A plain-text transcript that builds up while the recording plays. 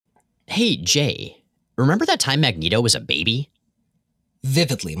Hey, Jay, remember that time Magneto was a baby?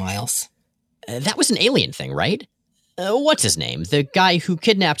 Vividly, Miles. That was an alien thing, right? What's his name? The guy who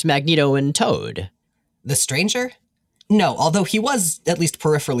kidnapped Magneto and Toad. The Stranger? No, although he was at least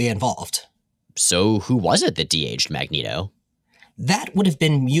peripherally involved. So who was it that de-aged Magneto? That would have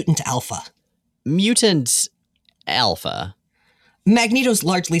been Mutant Alpha. Mutant Alpha. Magneto's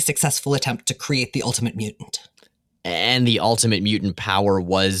largely successful attempt to create the Ultimate Mutant. And the Ultimate Mutant power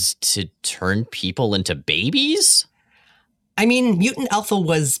was to turn people into babies? I mean, Mutant Alpha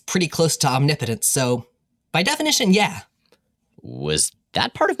was pretty close to omnipotence, so by definition, yeah. Was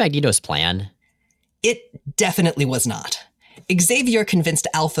that part of Magneto's plan? It definitely was not. Xavier convinced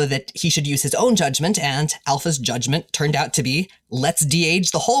Alpha that he should use his own judgment, and Alpha's judgment turned out to be, let's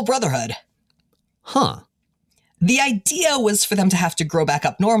de-age the whole Brotherhood. Huh. The idea was for them to have to grow back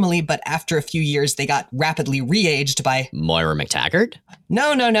up normally, but after a few years they got rapidly re-aged by... Moira McTaggart?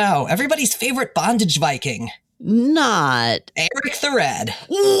 No. Everybody's favorite bondage Viking. Not... Eric the Red.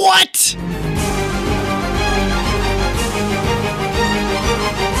 What?!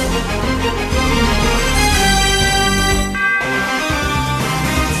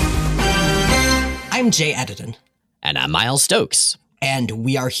 I'm Jay Edidin. And I'm Miles Stokes. And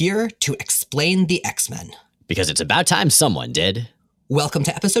we are here to explain the X-Men. Because it's about time someone did. Welcome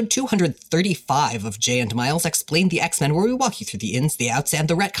to episode 235 of Jay and Miles Explain the X-Men, where we walk you through the ins, the outs, and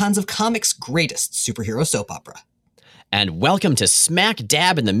the retcons of comics' greatest superhero soap opera. And welcome to smack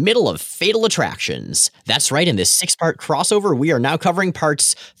dab in the middle of Fatal Attractions. That's right, in this 6-part crossover, we are now covering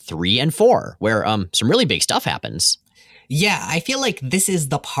parts 3 and 4, where some really big stuff happens. Yeah, I feel like this is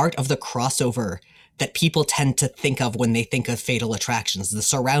the part of the crossover that people tend to think of when they think of Fatal Attractions. The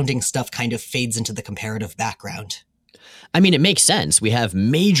surrounding stuff kind of fades into the comparative background. I mean, it makes sense. We have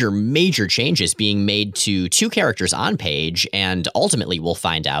major changes being made to 2 characters on page, and ultimately we'll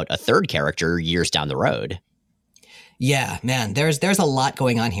find out a 3rd character years down the road. Yeah, man, there's a lot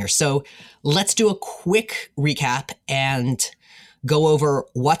going on here. So let's do a quick recap and go over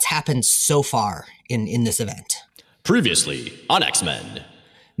what's happened so far in this event. Previously on X-Men.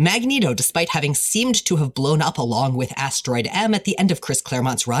 Magneto, despite having seemed to have blown up along with Asteroid M at the end of Chris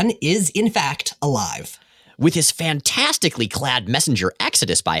Claremont's run, is in fact alive. With his fantastically clad messenger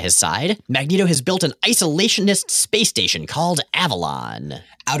Exodus by his side, Magneto has built an isolationist space station called Avalon.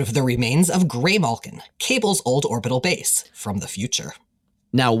 Out of the remains of Greymalkin, Cable's old orbital base, from the future.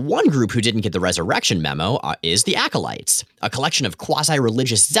 Now, one group who didn't get the resurrection memo is the Acolytes, a collection of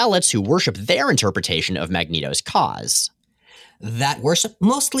quasi-religious zealots who worship their interpretation of Magneto's cause. That worship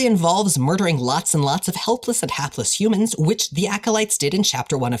mostly involves murdering lots and lots of helpless and hapless humans, which the Acolytes did in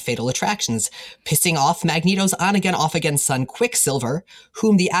Chapter 1 of Fatal Attractions, pissing off Magneto's on-again, off-again son Quicksilver,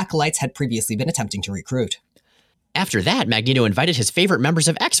 whom the Acolytes had previously been attempting to recruit. After that, Magneto invited his favorite members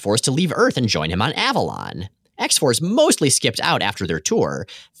of X-Force to leave Earth and join him on Avalon. X-Force mostly skipped out after their tour,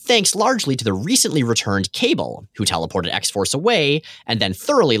 thanks largely to the recently returned Cable, who teleported X-Force away and then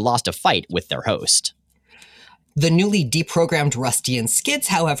thoroughly lost a fight with their host. The newly deprogrammed Rusty and Skids,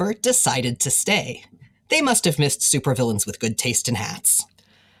 however, decided to stay. They must have missed supervillains with good taste in hats.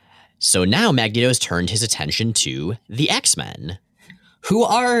 So now Magneto's turned his attention to the X-Men, who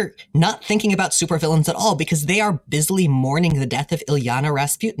are not thinking about supervillains at all because they are busily mourning the death of Illyana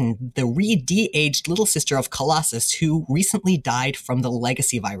Rasputin, the re-de-aged little sister of Colossus, who recently died from the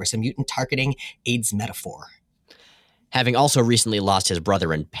legacy virus, a mutant targeting AIDS metaphor. Having also recently lost his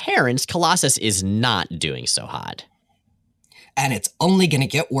brother and parents, Colossus is not doing so hot. And it's only going to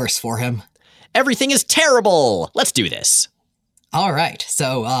get worse for him. Everything is terrible! Let's do this. All right,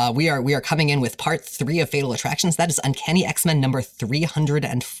 so we are coming in with part 3 of Fatal Attractions. That is Uncanny X-Men number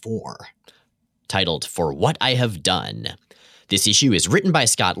 304. Titled For What I Have Done. This issue is written by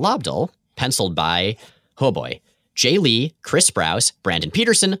Scott Lobdell, penciled by, Jay Lee, Chris Sprouse, Brandon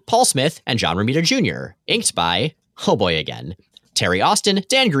Peterson, Paul Smith, and John Romita Jr., inked by, Terry Austin,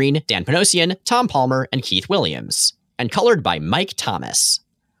 Dan Green, Dan Panosian, Tom Palmer, and Keith Williams, and colored by Mike Thomas.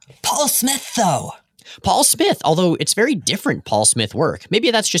 Paul Smith, though! Paul Smith, although it's very different Paul Smith work.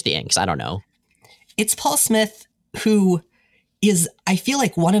 Maybe that's just the inks, I don't know. It's Paul Smith who is, I feel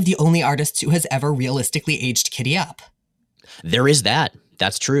like, one of the only artists who has ever realistically aged Kitty up. There is that.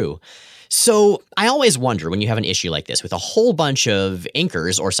 That's true. So I always wonder when you have an issue like this with a whole bunch of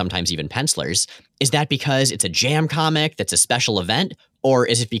inkers or sometimes even pencilers, is that because it's a jam comic that's a special event, Or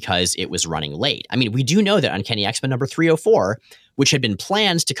is it because it was running late? I mean, we do know that Uncanny X-Men number 304, which had been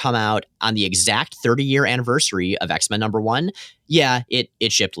planned to come out on the exact 30-year anniversary of X-Men number 1, yeah, it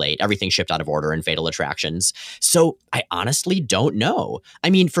shipped late. Everything shipped out of order in Fatal Attractions. So I honestly don't know. I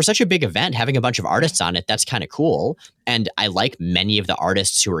mean, for such a big event, having a bunch of artists on it, that's kind of cool. And I like many of the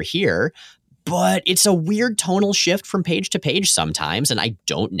artists who are here. But it's a weird tonal shift from page to page sometimes, and I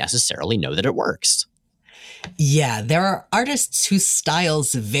don't necessarily know that it works. Yeah, there are artists whose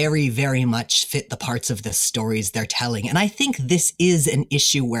styles very, very much fit the parts of the stories they're telling. And I think this is an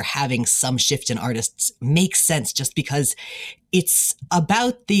issue where having some shift in artists makes sense just because it's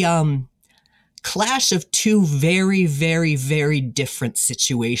about the clash of two very, very, very different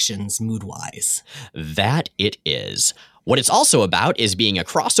situations mood-wise. That it is. What it's also about is being a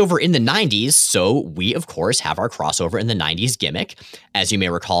crossover in the 90s, so we, of course, have our crossover in the 90s gimmick. As you may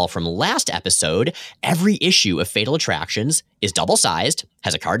recall from last episode, every issue of Fatal Attractions is double-sized,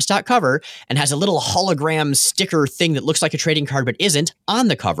 has a cardstock cover, and has a little hologram sticker thing that looks like a trading card but isn't on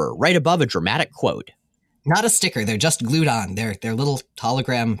the cover, right above a dramatic quote. Not a sticker, they're just glued on. They're little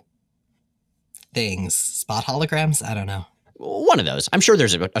hologram things. Spot holograms? I don't know. One of those. I'm sure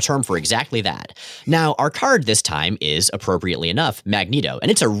there's a term for exactly that. Now, our card this time is, appropriately enough, Magneto, and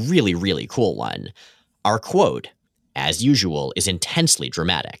it's a really, really cool one. Our quote, as usual, is intensely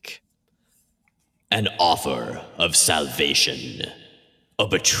dramatic. An offer of salvation. A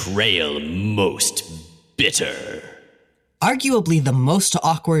betrayal most bitter. Arguably the most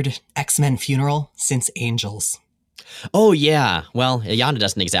awkward X-Men funeral since Angels. Oh, yeah. Well, Yonda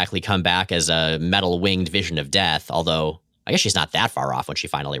doesn't exactly come back as a metal-winged vision of death, although I guess she's not that far off when she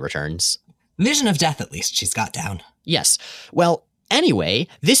finally returns. Vision of death, at least, she's got down. Yes. Well, anyway,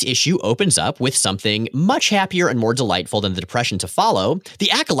 this issue opens up with something much happier and more delightful than the depression to follow. The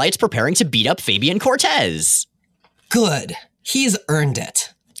Acolytes preparing to beat up Fabian Cortez. Good. He's earned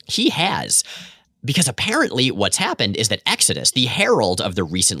it. He has. Because apparently what's happened is that Exodus, the herald of the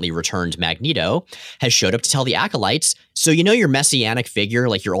recently returned Magneto, has showed up to tell the Acolytes, so you know your messianic figure,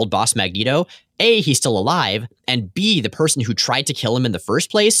 like your old boss Magneto? A, he's still alive, and B, the person who tried to kill him in the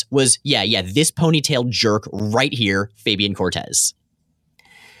first place was, this ponytailed jerk right here, Fabian Cortez.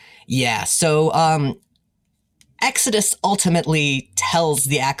 Yeah, so, Exodus ultimately tells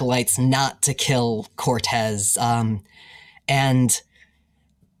the Acolytes not to kill Cortez, and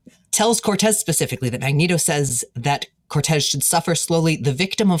tells Cortez specifically that Magneto says that Cortez should suffer slowly, the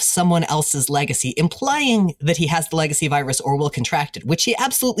victim of someone else's legacy, implying that he has the legacy virus or will contract it, which he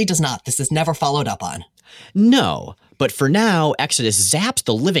absolutely does not. This is never followed up on. No, but for now, Exodus zaps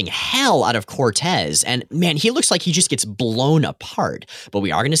the living hell out of Cortez, and man, he looks like he just gets blown apart. But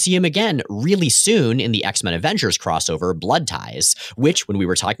we are going to see him again really soon in the X-Men Avengers crossover, Blood Ties, which, when we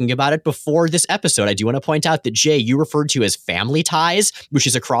were talking about it before this episode, I do want to point out that, Jay, you referred to as Family Ties, which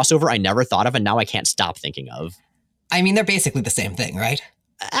is a crossover I never thought of, and now I can't stop thinking of. I mean, they're basically the same thing, right?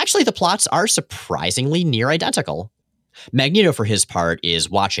 Actually, the plots are surprisingly near identical. Magneto, for his part, is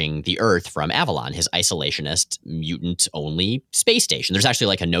watching the Earth from Avalon, his isolationist, mutant-only space station. There's actually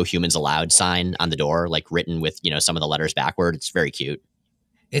like a no humans allowed sign on the door, like written with, some of the letters backward. It's very cute.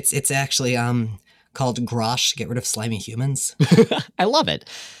 It's actually called Grosh, Get Rid of Slimy Humans. I love it.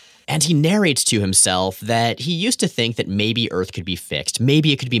 And he narrates to himself that he used to think that maybe Earth could be fixed.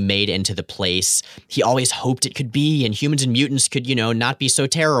 Maybe it could be made into the place he always hoped it could be, and humans and mutants could, not be so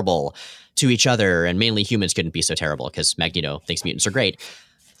terrible to each other, and mainly humans couldn't be so terrible because Magneto thinks mutants are great.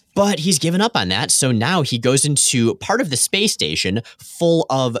 But he's given up on that, so now he goes into part of the space station full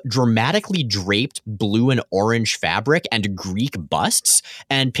of dramatically draped blue and orange fabric and Greek busts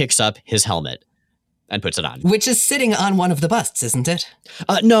and picks up his helmet and puts it on. Which is sitting on one of the busts, isn't it?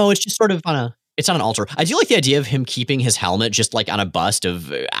 No, it's just sort of it's on an altar. I do like the idea of him keeping his helmet just like on a bust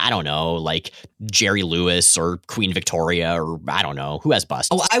of, I don't know, like Jerry Lewis or Queen Victoria or I don't know. Who has busts?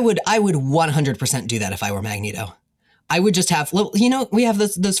 Oh, I would 100% do that if I were Magneto. I would just have, we have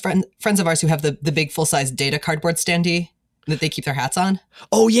those friends of ours who have the big full-size Data cardboard standee that they keep their hats on.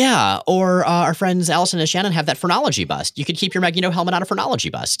 Oh, yeah. Or our friends Allison and Shannon have that Phrenology bust. You could keep your Magneto helmet on a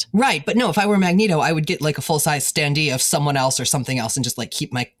Phrenology bust. Right. But no, if I were Magneto, I would get like a full-size standee of someone else or something else and just like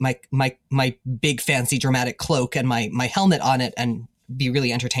keep my big fancy dramatic cloak and my helmet on it and be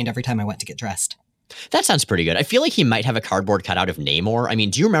really entertained every time I went to get dressed. That sounds pretty good. I feel like he might have a cardboard cutout of Namor. I mean,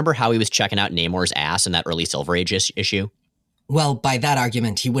 do you remember how he was checking out Namor's ass in that early Silver Age issue? Well, by that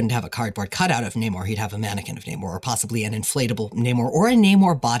argument, he wouldn't have a cardboard cutout of Namor. He'd have a mannequin of Namor, or possibly an inflatable Namor, or a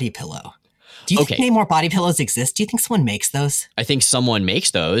Namor body pillow. Do you think Namor body pillows exist? Do you think someone makes those? I think someone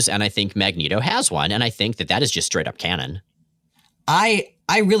makes those, and I think Magneto has one, and I think that is just straight up canon. I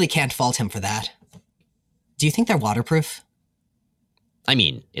really can't fault him for that. Do you think they're waterproof? I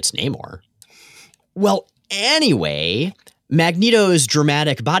mean, it's Namor. Well, anyway, Magneto's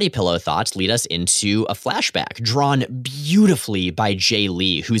dramatic body pillow thoughts lead us into a flashback drawn beautifully by Jay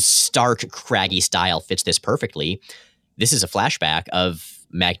Lee, whose stark, craggy style fits this perfectly. This is a flashback of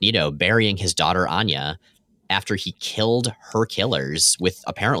Magneto burying his daughter Anya after he killed her killers with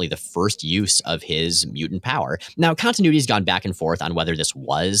apparently the first use of his mutant power. Now, continuity's gone back and forth on whether this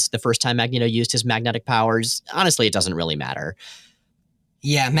was the first time Magneto used his magnetic powers. Honestly, it doesn't really matter.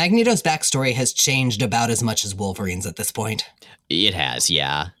 Yeah, Magneto's backstory has changed about as much as Wolverine's at this point. It has,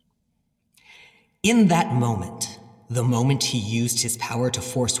 yeah. In that moment, the moment he used his power to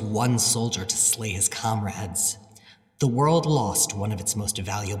force one soldier to slay his comrades, the world lost one of its most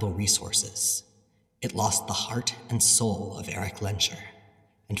valuable resources. It lost the heart and soul of Eric Lehnsherr,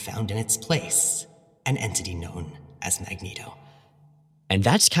 and found in its place an entity known as Magneto. And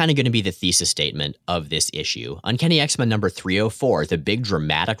that's kind of going to be the thesis statement of this issue. Uncanny X-Men number 304, the big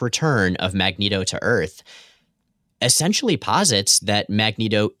dramatic return of Magneto to Earth, essentially posits that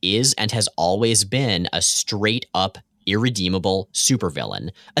Magneto is and has always been a straight-up, irredeemable supervillain.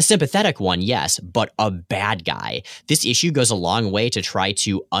 A sympathetic one, yes, but a bad guy. This issue goes a long way to try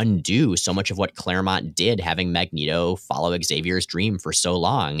to undo so much of what Claremont did, having Magneto follow Xavier's dream for so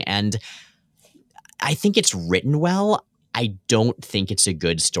long. And I think it's written well. I don't think it's a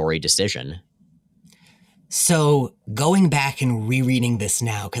good story decision. So going back and rereading this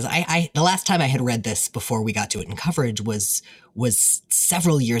now, because the last time I had read this before we got to it in coverage was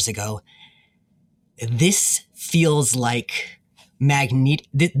several years ago. This feels like Magneto.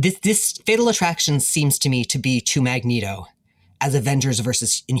 This Fatal Attraction seems to me to be to Magneto as Avengers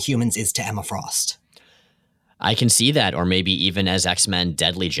versus Inhumans is to Emma Frost. I can see that, or maybe even as X-Men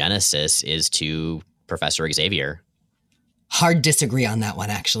Deadly Genesis is to Professor Xavier. Hard disagree on that one,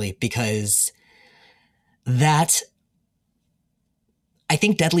 actually, because I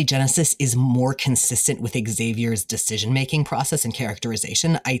think Deadly Genesis is more consistent with Xavier's decision-making process and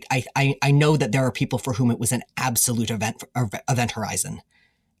characterization. I know that there are people for whom it was an absolute event horizon.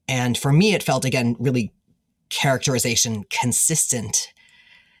 And for me, it felt, again, really characterization consistent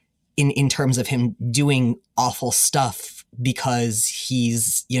in terms of him doing awful stuff because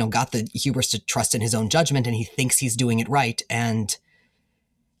he's, got the hubris to trust in his own judgment and he thinks he's doing it right and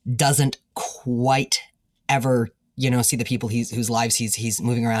doesn't quite ever, see the people whose lives he's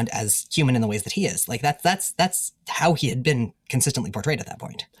moving around as human in the ways that he is. Like that's how he had been consistently portrayed at that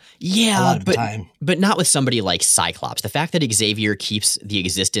point. Yeah, but not with somebody like Cyclops. The fact that Xavier keeps the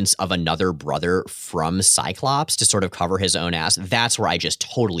existence of another brother from Cyclops to sort of cover his own ass, that's where I just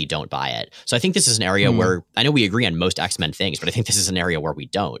totally don't buy it. So I think this is an area where, I know we agree on most X-Men things, but I think this is an area where we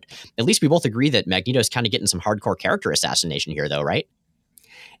don't. At least we both agree that Magneto's kind of getting some hardcore character assassination here though, right?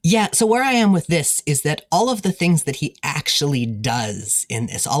 Yeah, so where I am with this is that all of the things that he actually does in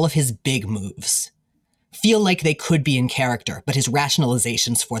this, all of his big moves, feel like they could be in character, but his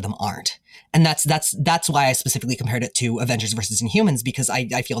rationalizations for them aren't. And that's why I specifically compared it to Avengers versus Inhumans, because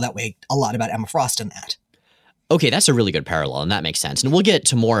I feel that way a lot about Emma Frost in that. Okay, that's a really good parallel, and that makes sense. And we'll get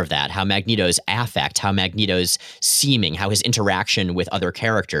to more of that, how Magneto's affect, how Magneto's seeming, how his interaction with other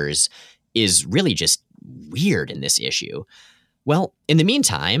characters is really just weird in this issue. Well, in the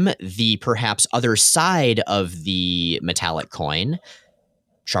meantime, the perhaps other side of the metallic coin,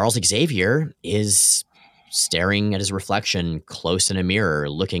 Charles Xavier is staring at his reflection close in a mirror,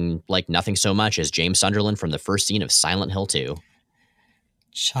 looking like nothing so much as James Sunderland from the first scene of Silent Hill 2.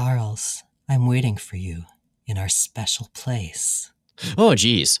 Charles, I'm waiting for you in our special place. Oh,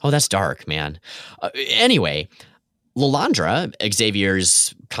 geez. Oh, that's dark, man. Anyway, Lilandra,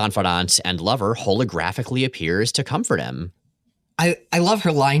 Xavier's confidant and lover, holographically appears to comfort him. I love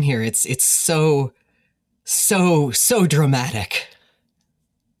her line here. It's so dramatic.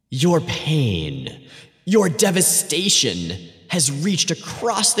 Your pain, your devastation has reached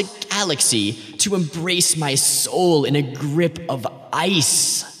across the galaxy to embrace my soul in a grip of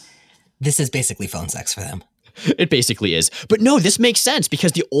ice. This is basically phone sex for them. It basically is. But no, this makes sense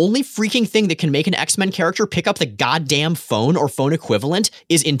because the only freaking thing that can make an X-Men character pick up the goddamn phone or phone equivalent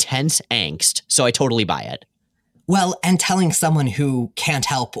is intense angst. So I totally buy it. Well, and telling someone who can't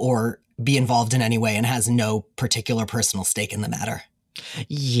help or be involved in any way and has no particular personal stake in the matter.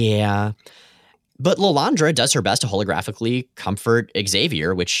 Yeah. But Lilandra does her best to holographically comfort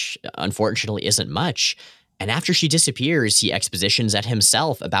Xavier, which unfortunately isn't much. And after she disappears, he expositions at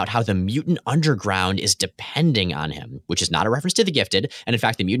himself about how the mutant underground is depending on him, which is not a reference to the Gifted. And in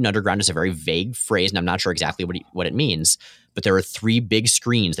fact, the mutant underground is a very vague phrase, and I'm not sure exactly what it means. But there are 3 big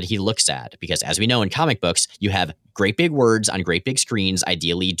screens that he looks at, because as we know in comic books, you have great big words on great big screens,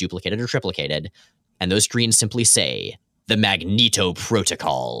 ideally duplicated or triplicated. And those screens simply say, The Magneto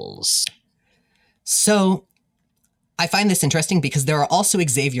Protocols. So, I find this interesting because there are also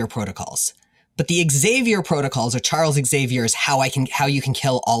Xavier protocols. But the Xavier protocols are Charles Xavier's how you can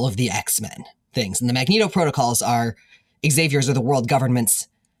kill all of the X-Men things. And the Magneto protocols are Xavier's or the world government's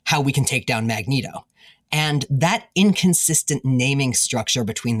how we can take down Magneto. And that inconsistent naming structure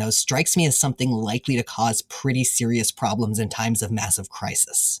between those strikes me as something likely to cause pretty serious problems in times of massive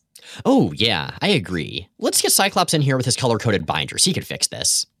crisis. Oh, yeah, I agree. Let's get Cyclops in here with his color-coded binders. He could fix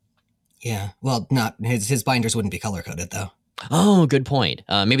this. Yeah, well, not his binders wouldn't be color-coded, though. Oh, good point.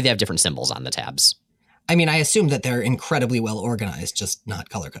 Maybe they have different symbols on the tabs. I mean, I assume that they're incredibly well organized, just not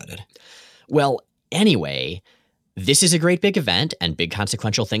color-coded. Well, anyway, this is a great big event, and big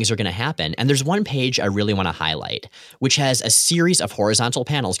consequential things are going to happen. And there's one page I really want to highlight, which has a series of horizontal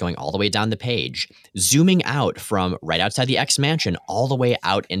panels going all the way down the page, zooming out from right outside the X-Mansion all the way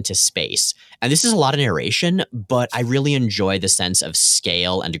out into space. And this is a lot of narration, but I really enjoy the sense of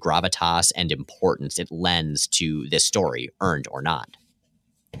scale and gravitas and importance it lends to this story, earned or not.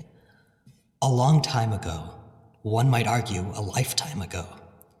 A long time ago, one might argue a lifetime ago,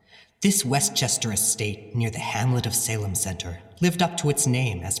 this Westchester estate near the hamlet of Salem Center lived up to its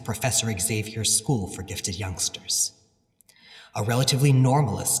name as Professor Xavier's School for Gifted Youngsters. A relatively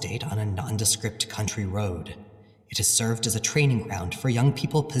normal estate on a nondescript country road, it has served as a training ground for young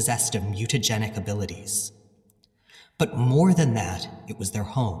people possessed of mutagenic abilities. But more than that, it was their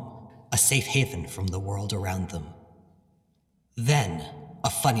home, a safe haven from the world around them. Then,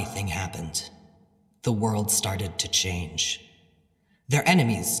 a funny thing happened. The world started to change. Their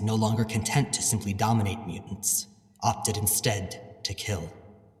enemies, no longer content to simply dominate mutants, opted instead to kill.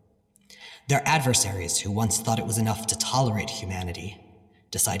 Their adversaries, who once thought it was enough to tolerate humanity,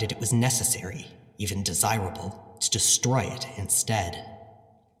 decided it was necessary, even desirable, to destroy it instead.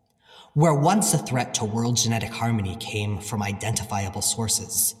 Where once a threat to world genetic harmony came from identifiable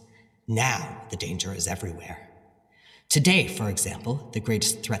sources, now the danger is everywhere. Today, for example, the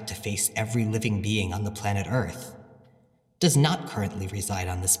greatest threat to face every living being on the planet Earth does not currently reside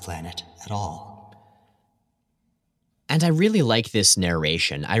on this planet at all. And I really like this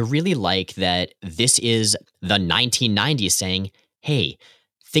narration. I really like that this is the 1990s saying, hey,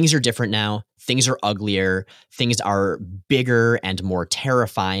 things are different now. Things are uglier. Things are bigger and more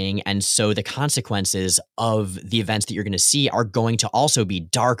terrifying. And so the consequences of the events that you're going to see are going to also be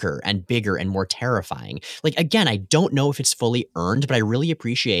darker and bigger and more terrifying. Like, again, I don't know if it's fully earned, but I really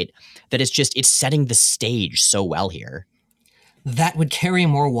appreciate that it's setting the stage so well here. That would carry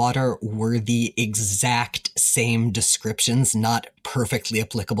more water were the exact same descriptions not perfectly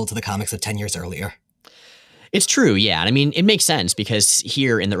applicable to the comics of 10 years earlier. It's true, yeah. And I mean, it makes sense because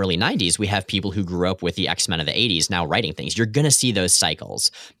here in the early 90s, we have people who grew up with the X-Men of the 80s now writing things. You're going to see those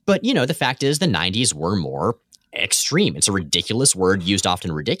cycles. But, the fact is the 90s were more extreme. It's a ridiculous word used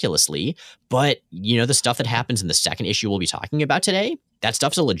often ridiculously. But, the stuff that happens in the second issue we'll be talking about today, that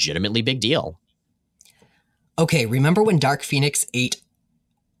stuff's a legitimately big deal. Okay, remember when Dark Phoenix ate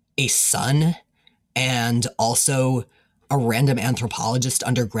a sun and also a random anthropologist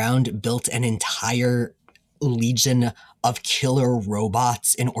underground built an entire legion of killer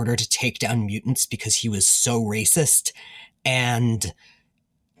robots in order to take down mutants because he was so racist, and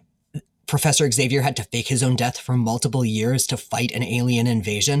Professor Xavier had to fake his own death for multiple years to fight an alien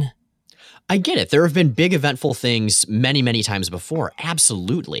invasion? I get it. There have been big eventful things many, many times before.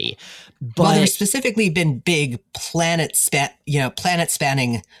 Absolutely. But well, there's specifically been big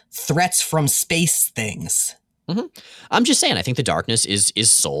planet-spanning threats from space things. Mm-hmm. I'm just saying, I think the darkness is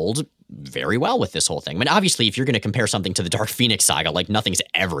sold very well with this whole thing. I mean, obviously, if you're going to compare something to the Dark Phoenix saga, like nothing's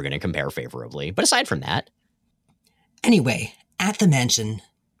ever going to compare favorably. But aside from that. Anyway, at the mansion,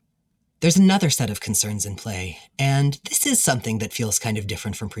 there's another set of concerns in play, and this is something that feels kind of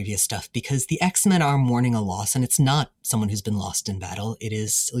different from previous stuff because the X-Men are mourning a loss, and it's not someone who's been lost in battle. It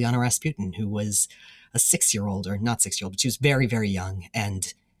is Illyana Rasputin, who was a 6-year-old, or not 6-year-old, but she was very, very young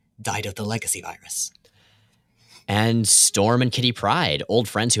and died of the legacy virus. And Storm and Kitty Pryde, old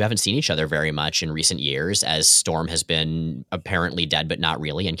friends who haven't seen each other very much in recent years, as Storm has been apparently dead but not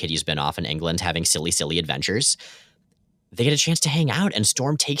really, and Kitty's been off in England having silly, silly adventures. They get a chance to hang out, and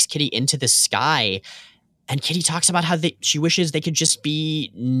Storm takes Kitty into the sky, and Kitty talks about how she wishes they could just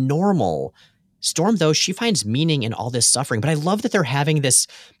be normal. Storm, though, she finds meaning in all this suffering, but I love that they're having this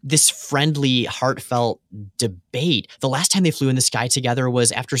friendly, heartfelt debate. The last time they flew in the sky together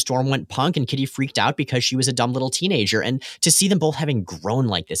was after Storm went punk, and Kitty freaked out because she was a dumb little teenager, and to see them both having grown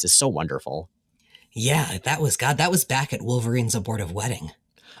like this is so wonderful. Yeah, that was back at Wolverine's abortive wedding.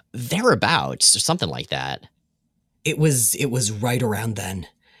 Thereabouts, something like that. It was right around then.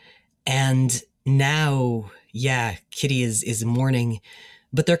 And now, Yeah, Kitty is mourning,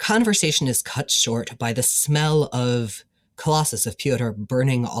 but their conversation is cut short by the smell of Colossus, of Pyotr,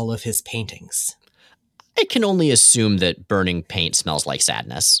 burning all of his paintings. I can only assume that burning paint smells like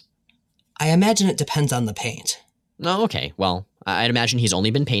sadness. I imagine it depends on the paint. Oh, okay. Well, I'd imagine he's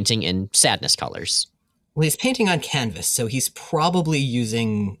only been painting in sadness colors. Well, he's painting on canvas, so he's probably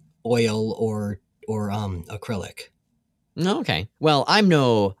using oil or acrylic. Okay. Well, I'm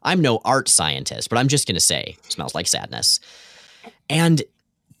no art scientist, but I'm just gonna say, smells like sadness. And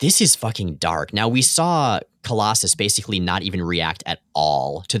this is fucking dark. Now, we saw Colossus basically not even react at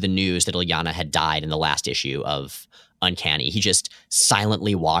all to the news that Illyana had died in the last issue of Uncanny. He just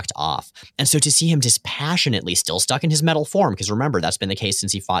silently walked off. And so to see him dispassionately, still stuck in his metal form, because remember, that's been the case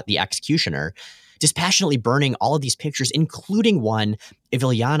since he fought the Executioner, dispassionately burning all of these pictures, including one of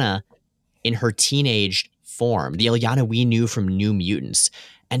Illyana in her teenage form, the Illyana we knew from New Mutants.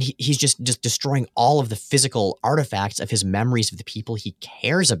 And he's just destroying all of the physical artifacts of his memories of the people he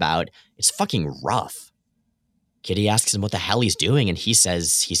cares about. It's fucking rough. Kitty asks him what the hell he's doing, and he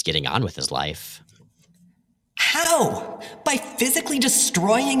says he's getting on with his life. How? By physically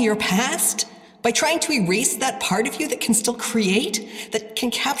destroying your past? By trying to erase that part of you that can still create? That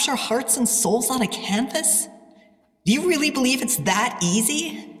can capture hearts and souls on a canvas? Do you really believe it's that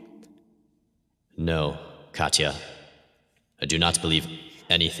easy? No, Katya. I do not believe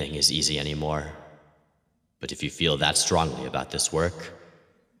anything is easy anymore. But if you feel that strongly about this work,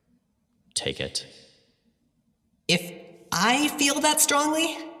 take it. If I feel that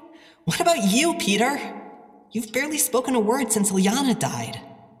strongly? What about you, Peter? You've barely spoken a word since Illyana died.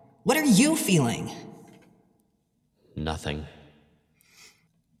 What are you feeling? Nothing.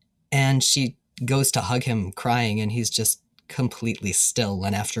 And she goes to hug him, crying, and he's just completely still.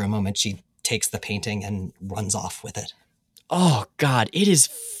 And after a moment, she takes the painting and runs off with it. Oh, God, it is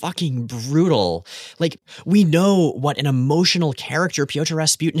fucking brutal. Like, we know what an emotional character Pyotr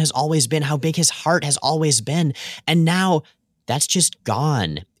Rasputin has always been, how big his heart has always been. And now that's just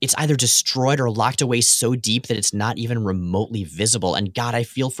gone. It's either destroyed or locked away so deep that it's not even remotely visible. And God, I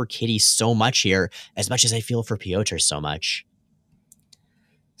feel for Kitty so much here, as much as I feel for Pyotr so much.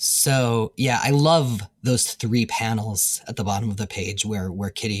 So, yeah, I love those 3 panels at the bottom of the page where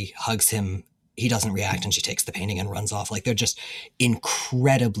Kitty hugs him. He doesn't react, and she takes the painting and runs off. Like, they're just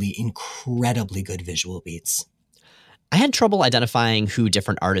incredibly, incredibly good visual beats. I had trouble identifying who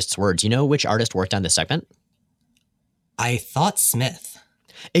different artists were. Do you know which artist worked on this segment? I thought Smith.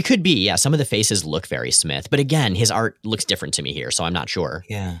 It could be, yeah. Some of the faces look very Smith, but again, his art looks different to me here, so I'm not sure.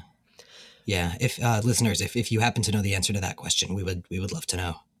 Yeah. If listeners, if you happen to know the answer to that question, we would love to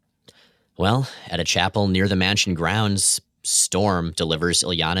know. Well, at a chapel near the mansion grounds, Storm delivers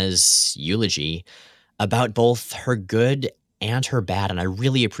Illyana's eulogy about both her good and her bad, and I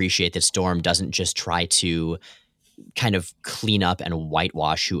really appreciate that Storm doesn't just try to kind of clean up and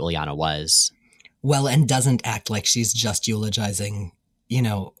whitewash who Illyana was. Well, and doesn't act like she's just eulogizing,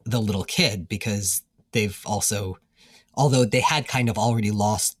 the little kid, because they've also, although they had kind of already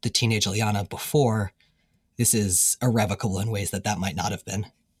lost the teenage Illyana before, this is irrevocable in ways that might not have been.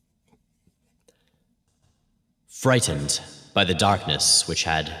 Frightened by the darkness which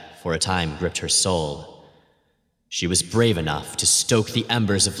had, for a time, gripped her soul, she was brave enough to stoke the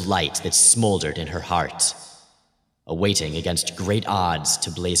embers of light that smoldered in her heart, awaiting against great odds to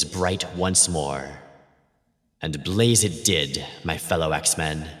blaze bright once more. And blaze it did, my fellow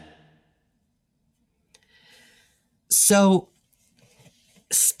X-Men. So,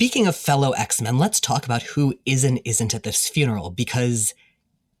 speaking of fellow X-Men, let's talk about who is and isn't at this funeral, because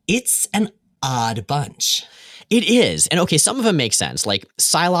it's an odd bunch. It is. And okay, some of them make sense. Like,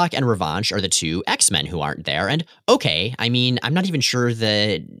 Psylocke and Revanche are the 2 X-Men who aren't there. And okay, I mean, I'm not even sure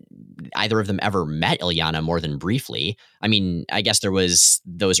that either of them ever met Illyana more than briefly. I mean, I guess there was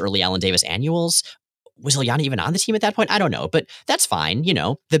those early Alan Davis annuals. Was Illyana even on the team at that point? I don't know, but that's fine.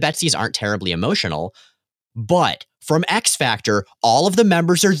 The Betsies aren't terribly emotional. But from X Factor, all of the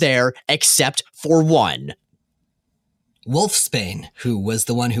members are there except for one. Wolfsbane, who was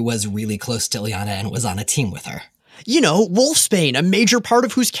the one who was really close to Illyana and was on a team with her. Wolfsbane, a major part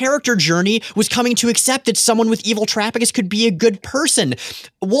of whose character journey was coming to accept that someone with evil trappings could be a good person.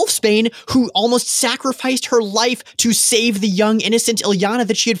 Wolfsbane, who almost sacrificed her life to save the young, innocent Illyana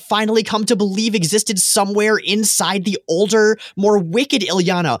that she had finally come to believe existed somewhere inside the older, more wicked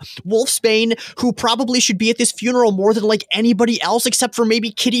Illyana. Wolfsbane, who probably should be at this funeral more than like anybody else except for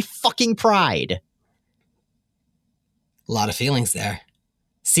maybe Kitty fucking Pryde. A lot of feelings there.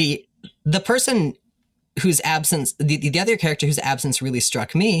 See, the person whose absence, the other character whose absence really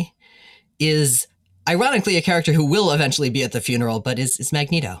struck me is, ironically, a character who will eventually be at the funeral, but is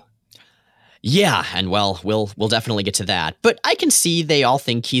Magneto. Yeah, and well, we'll definitely get to that. But I can see they all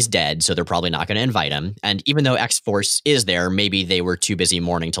think he's dead, so they're probably not going to invite him. And even though X-Force is there, maybe they were too busy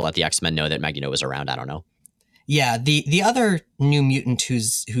mourning to let the X-Men know that Magneto was around. I don't know. Yeah, the other new mutant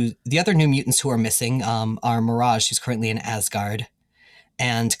the other new mutants who are missing are Mirage, who's currently in Asgard,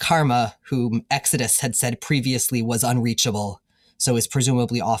 and Karma, whom Exodus had said previously was unreachable, so is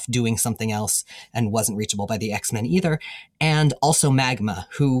presumably off doing something else and wasn't reachable by the X-Men either, and also Magma,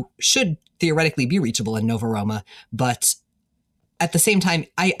 who should theoretically be reachable in Nova Roma, but at the same time,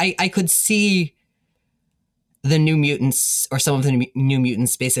 I could see the New Mutants, or some of the New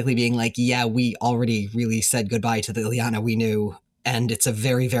Mutants, basically being like, yeah, we already really said goodbye to the Illyana we knew, and it's a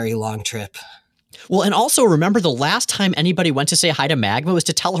very, very long trip. Well, and also remember the last time anybody went to say hi to Magma was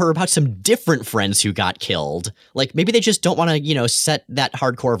to tell her about some different friends who got killed. Like, maybe they just don't want to, set that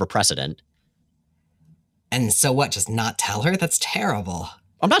hardcore of a precedent. And so what, just not tell her? That's terrible.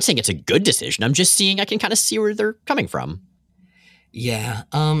 I'm not saying it's a good decision. I'm just I can kind of see where they're coming from. Yeah,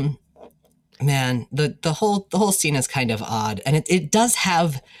 man, the whole scene is kind of odd, and it does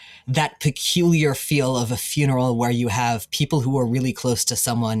have that peculiar feel of a funeral where you have people who are really close to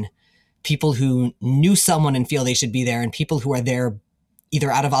someone, people who knew someone and feel they should be there, and people who are there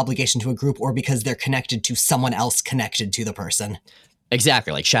either out of obligation to a group or because they're connected to someone else connected to the person.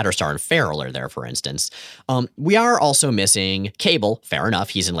 Exactly, like Shatterstar and Feral are there, for instance. We are also missing Cable, fair enough.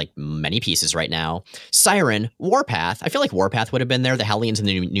 He's in, many pieces right now. Siren, Warpath. I feel like Warpath would have been there. The Hellions and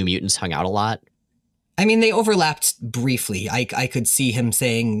the New Mutants hung out a lot. I mean, they overlapped briefly. I could see him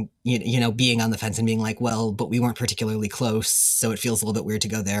saying, being on the fence and being like, well, but we weren't particularly close, so it feels a little bit weird to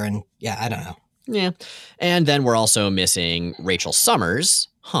go there. And yeah, I don't know. Yeah. And then we're also missing Rachel Summers,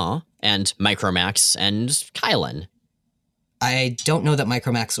 and Micromax and Kylan. I don't know that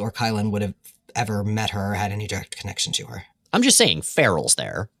Micromax or Kylan would have ever met her or had any direct connection to her. I'm just saying Feral's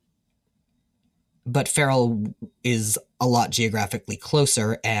there. But Feral is a lot geographically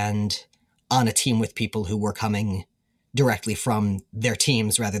closer and on a team with people who were coming directly from their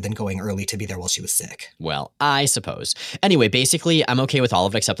teams rather than going early to be there while she was sick. Well, I suppose. Anyway, basically, I'm okay with all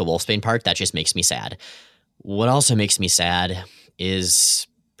of it except the Wolfsbane part. That just makes me sad. What also makes me sad is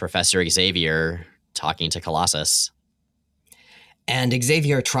Professor Xavier talking to Colossus. And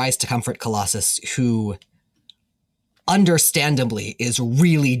Xavier tries to comfort Colossus, who, understandably, is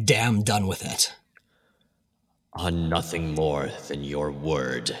really damn done with it. On nothing more than your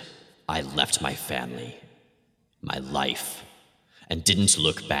word, I left my family, my life, and didn't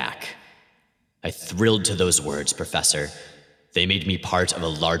look back. I thrilled to those words, Professor. They made me part of a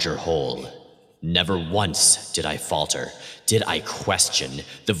larger whole. Never once did I falter, did I question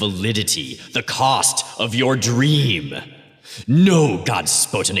the validity, the cost of your dream. No,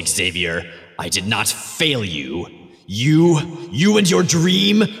 God-spoken Xavier, I did not fail you. You and your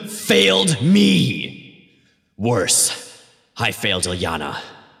dream failed me. Worse, I failed Illyana.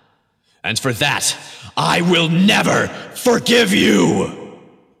 And for that, I will never forgive you!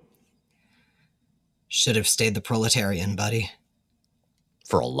 Should have stayed the proletarian, buddy.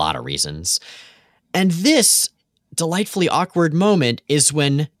 For a lot of reasons. And this delightfully awkward moment is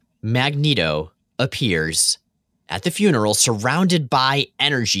when Magneto appears at the funeral, surrounded by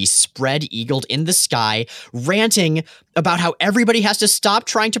energy spread-eagled in the sky, ranting about how everybody has to stop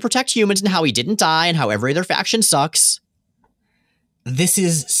trying to protect humans and how he didn't die and how every other faction sucks. This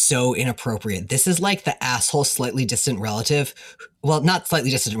is so inappropriate. This is like the asshole slightly distant relative. Well, not slightly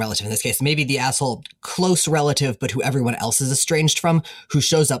distant relative in this case. Maybe the asshole close relative, but who everyone else is estranged from, who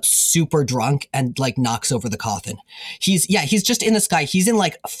shows up super drunk and knocks over the coffin. He's just in the sky. He's in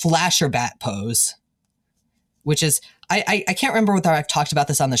Flasher Bat pose. Which is, I can't remember whether I've talked about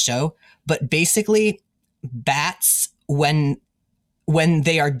this on the show, but basically bats, when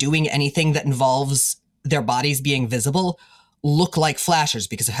they are doing anything that involves their bodies being visible, look like flashers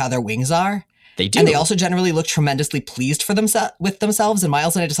because of how their wings are. They do. And they also generally look tremendously pleased with themselves. And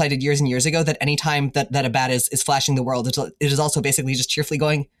Miles and I decided years and years ago that anytime that a bat is flashing the world, it is also basically just cheerfully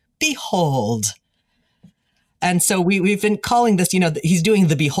going, behold. And so we've been calling this, he's doing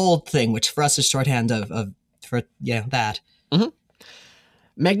the behold thing, which for us is shorthand for that. Mm-hmm.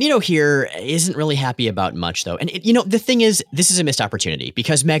 Magneto here isn't really happy about much, though. And, the thing is, this is a missed opportunity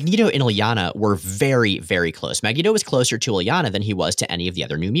because Magneto and Illyana were very, very close. Magneto was closer to Illyana than he was to any of the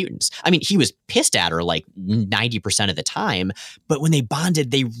other New Mutants. I mean, he was pissed at her 90% of the time, but when they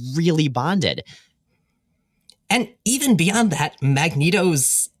bonded, they really bonded. And even beyond that,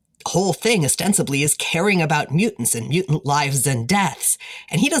 Magneto's whole thing ostensibly is caring about mutants and mutant lives and deaths.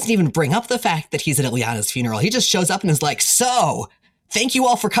 And he doesn't even bring up the fact that he's at Illyana's funeral. He just shows up and is like, so, thank you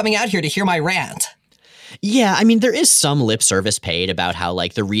all for coming out here to hear my rant. Yeah, I mean, there is some lip service paid about how,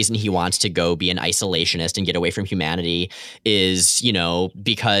 like, the reason he wants to go be an isolationist and get away from humanity is,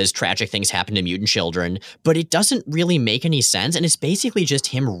 because tragic things happen to mutant children, but it doesn't really make any sense, and it's basically just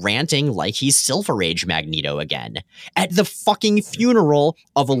him ranting like he's Silver Age Magneto again, at the fucking funeral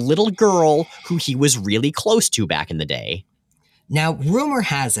of a little girl who he was really close to back in the day. Now, rumor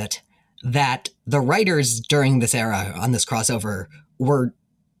has it that the writers during this era on this crossover were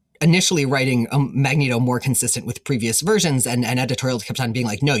initially writing Magneto more consistent with previous versions, and editorial kept on being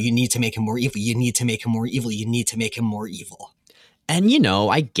like, no, you need to make him more evil. You need to make him more evil. You need to make him more evil. And,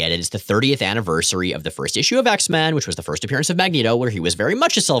 I get it. It's the 30th anniversary of the first issue of X-Men, which was the first appearance of Magneto, where he was very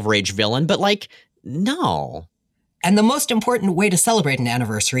much a Silver Age villain, but, no. And the most important way to celebrate an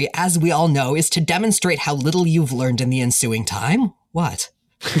anniversary, as we all know, is to demonstrate how little you've learned in the ensuing time. What?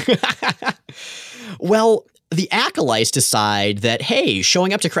 Well, the Acolytes decide that, hey,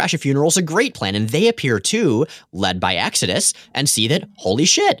 showing up to crash a funeral is a great plan, and they appear too, led by Exodus, and see that, holy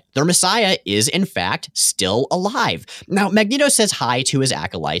shit, their Messiah is, in fact, still alive. Now, Magneto says hi to his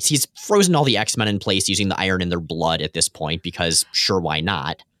Acolytes. He's frozen all the X-Men in place using the iron in their blood at this point, because sure, why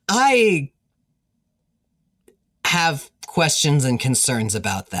not? I have questions and concerns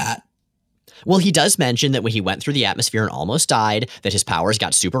about that. Well, he does mention that when he went through the atmosphere and almost died, that his powers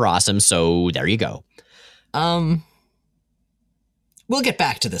got super awesome, so there you go. We'll get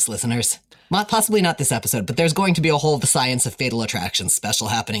back to this, listeners. Possibly not this episode, but there's going to be a whole The Science of Fatal Attractions special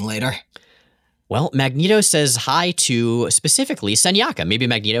happening later. Well, Magneto says hi to, specifically, Senyaka. Maybe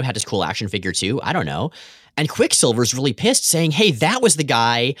Magneto had his cool action figure too, I don't know. And Quicksilver's really pissed, saying, hey, that was the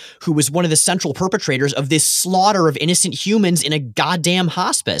guy who was one of the central perpetrators of this slaughter of innocent humans in a goddamn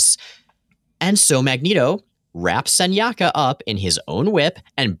hospice. And so Magneto wraps Senyaka up in his own whip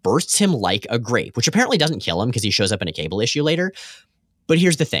and bursts him like a grape, which apparently doesn't kill him because he shows up in a Cable issue later. But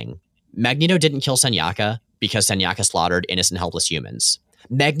here's the thing. Magneto didn't kill Senyaka because Senyaka slaughtered innocent, helpless humans.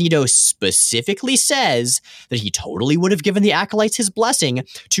 Magneto specifically says that he totally would have given the Acolytes his blessing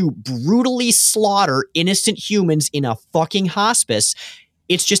to brutally slaughter innocent humans in a fucking hospice.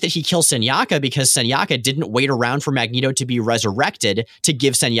 It's just that he kills Senyaka because Senyaka didn't wait around for Magneto to be resurrected to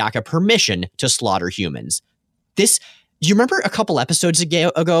give Senyaka permission to slaughter humans. You remember a couple episodes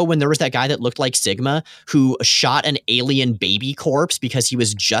ago when there was that guy that looked like Sigma who shot an alien baby corpse because he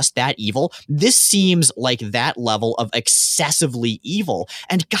was just that evil? This seems like that level of excessively evil.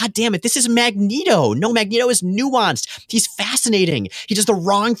 And goddamn it, this is Magneto. No, Magneto is nuanced. He's fascinating. He does the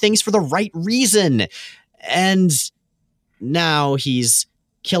wrong things for the right reason. And now he's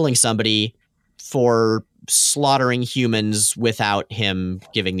killing somebody for slaughtering humans without him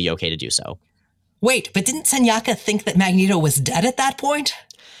giving the okay to do so. Wait, but didn't Senyaka think that Magneto was dead at that point?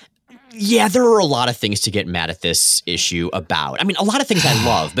 Yeah, there are a lot of things to get mad at this issue about. I mean, a lot of things I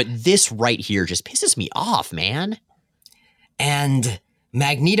love, but this right here just pisses me off, man. And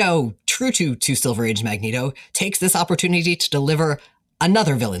Magneto, true to Silver Age Magneto, takes this opportunity to deliver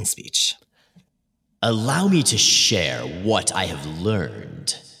another villain speech. Allow me to share what I have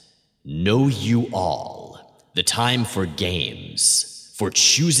learned. Know you all. The time for games. For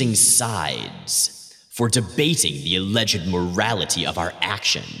choosing sides, for debating the alleged morality of our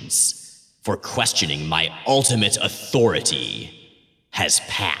actions, for questioning my ultimate authority, has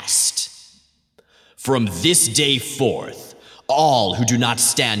passed. From this day forth, all who do not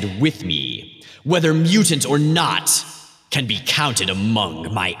stand with me, whether mutant or not, can be counted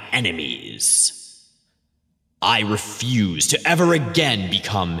among my enemies. I refuse to ever again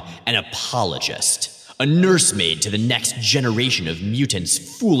become an apologist, a nursemaid to the next generation of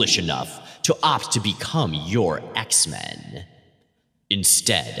mutants foolish enough to opt to become your X-Men.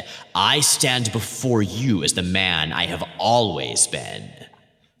 Instead, I stand before you as the man I have always been,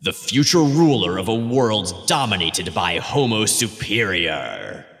 the future ruler of a world dominated by Homo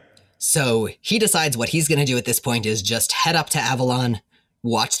Superior. So he decides what he's going to do at this point is just head up to Avalon,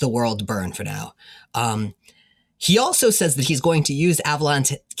 watch the world burn for now. He also says that he's going to use Avalon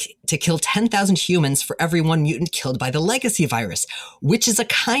to kill 10,000 humans for every one mutant killed by the legacy virus, which is a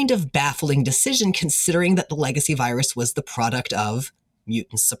kind of baffling decision considering that the legacy virus was the product of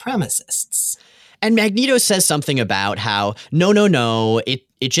mutant supremacists. And Magneto says something about how, no, it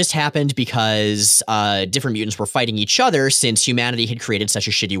just happened because different mutants were fighting each other since humanity had created such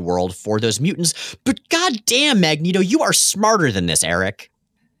a shitty world for those mutants. But goddamn, Magneto, you are smarter than this, Eric.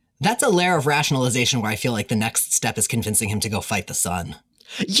 That's a layer of rationalization where I feel like the next step is convincing him to go fight the Sun.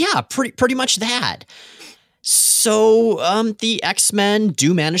 Yeah, pretty much that. So the X-Men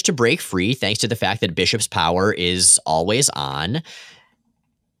do manage to break free thanks to the fact that Bishop's power is always on.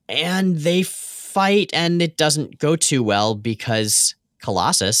 And they fight, and it doesn't go too well because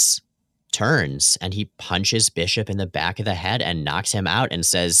Colossus turns and he punches Bishop in the back of the head and knocks him out and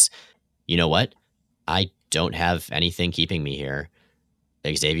says, you know what? I don't have anything keeping me here.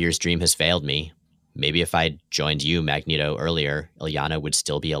 Xavier's dream has failed me. Maybe if I'd joined you, Magneto, earlier, Illyana would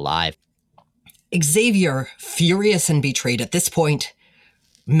still be alive. Xavier, furious and betrayed at this point,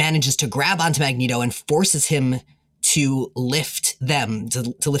 manages to grab onto Magneto and forces him to lift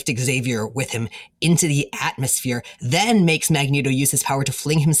to lift Xavier with him into the atmosphere, then makes Magneto use his power to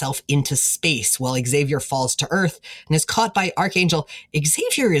fling himself into space while Xavier falls to Earth and is caught by Archangel.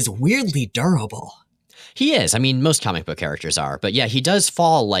 Xavier is weirdly durable. He is. I mean, most comic book characters are. But yeah, he does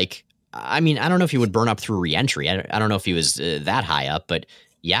fall like, I mean, I don't know if he would burn up through re-entry. I don't know if he was that high up, but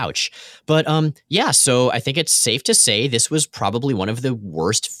youch. But yeah, so I think it's safe to say this was probably one of the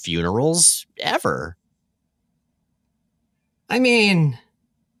worst funerals ever. I mean,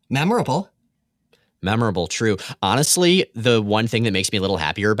 memorable. Memorable, true. Honestly, the one thing that makes me a little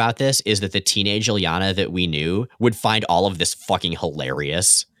happier about this is that the teenage Illyana that we knew would find all of this fucking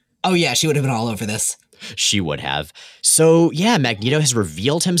hilarious. Oh yeah, she would have been all over this. She would have. So yeah, Magneto has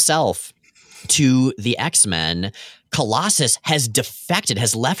revealed himself to the X-Men. Colossus has defected,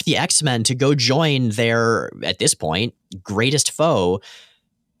 has left the X-Men to go join their, at this point, greatest foe.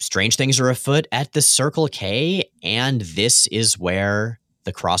 Strange things are afoot at the Circle K, and this is where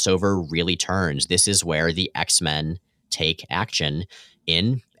the crossover really turns. This is where the X-Men take action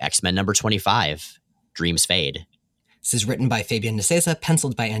in X-Men number 25, Dreams Fade. This is written by Fabian Nicieza,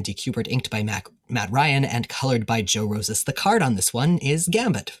 penciled by Andy Kubert, inked by Matt Ryan, and colored by Joe Rosas. The card on this one is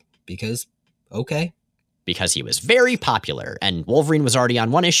Gambit, because, okay. Because he was very popular, and Wolverine was already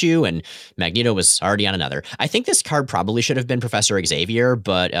on one issue, and Magneto was already on another. I think this card probably should have been Professor Xavier,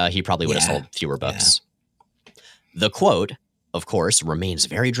 but he probably would have sold fewer books. Yeah. The quote, of course, remains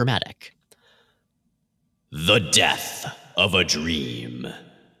very dramatic. The death of a dream.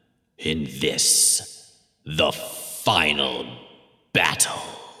 In this, the final battle.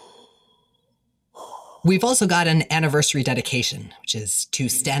 We've also got an anniversary dedication, which is to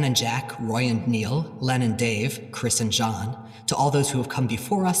Stan and Jack, Roy and Neil, Len and Dave, Chris and John, to all those who have come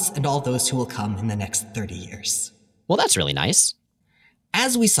before us and all those who will come in the next 30 years. Well, that's really nice.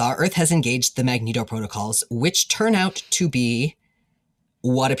 As we saw, Earth has engaged the Magneto protocols, which turn out to be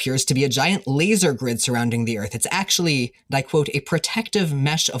what appears to be a giant laser grid surrounding the Earth. It's actually, and I quote, a protective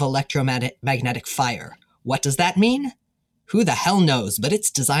mesh of electromagnetic fire. What does that mean? Who the hell knows, but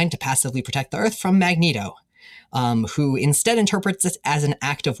it's designed to passively protect the Earth from Magneto, who instead interprets it as an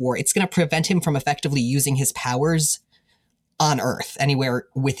act of war. It's going to prevent him from effectively using his powers on Earth, anywhere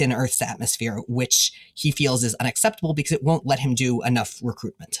within Earth's atmosphere, which he feels is unacceptable because it won't let him do enough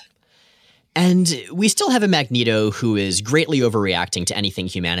recruitment. And we still have a Magneto who is greatly overreacting to anything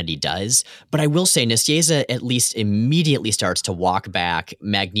humanity does, but I will say Nicieza at least immediately starts to walk back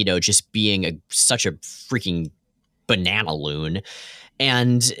Magneto just being such a freaking banana loon,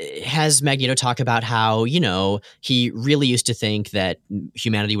 and has Magneto talk about how, you know, he really used to think that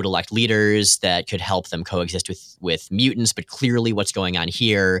humanity would elect leaders that could help them coexist with mutants, but clearly what's going on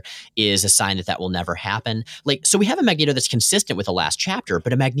here is a sign that will never happen. Like, so we have a Magneto that's consistent with the last chapter,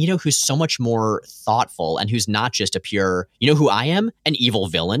 but a Magneto who's so much more thoughtful and who's not just a pure, you know who I am? An evil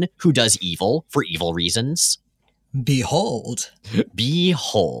villain who does evil for evil reasons. Behold.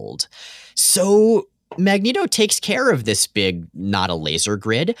 Behold. So Magneto takes care of this big, not a laser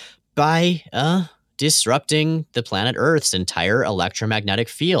grid by disrupting the planet Earth's entire electromagnetic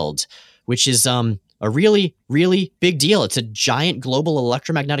field, which is a really, really big deal. It's a giant global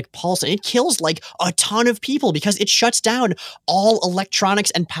electromagnetic pulse, and it kills like a ton of people because it shuts down all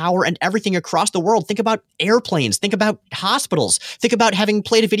electronics and power and everything across the world. Think about airplanes. Think about hospitals. Think about having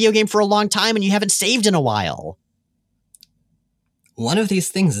played a video game for a long time and you haven't saved in a while. One of these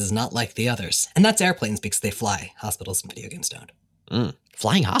things is not like the others, and that's airplanes because they fly. Hospitals and video games don't.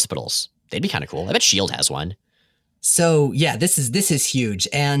 Flying hospitals. They'd be kind of cool. I bet S.H.I.E.L.D. has one. So yeah, this is huge.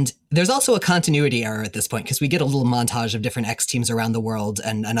 And there's also a continuity error at this point because we get a little montage of different X teams around the world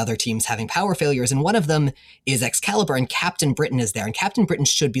and other teams having power failures. And one of them is Excalibur, and Captain Britain is there. And Captain Britain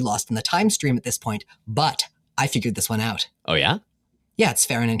should be lost in the time stream at this point, but I figured this one out. Oh yeah? Yeah, it's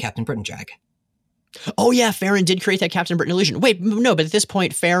Farron and Captain Britain drag. Oh yeah, Farron did create that Captain Britain illusion. Wait, no, but at this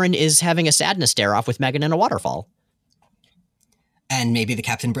point, Farron is having a sadness stare-off with Megan in a waterfall. And maybe the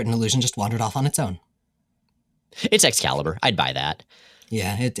Captain Britain illusion just wandered off on its own. It's Excalibur. I'd buy that.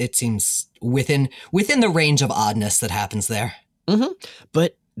 Yeah, it seems within the range of oddness that happens there. Mm-hmm.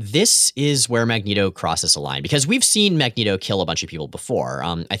 But this is where Magneto crosses a line, because we've seen Magneto kill a bunch of people before.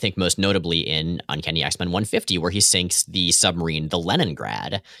 I think most notably in Uncanny X-Men 150, where he sinks the submarine, the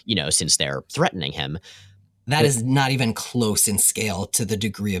Leningrad, you know, since they're threatening him. That is not even close in scale to the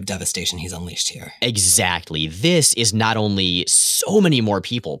degree of devastation he's unleashed here. Exactly. This is not only so many more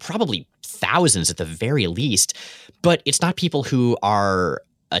people, probably thousands at the very least, but it's not people who are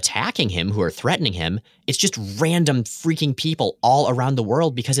attacking him, who are threatening him. It's just random freaking people all around the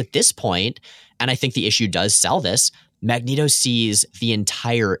world, because at this point, and I think the issue does sell this, Magneto sees the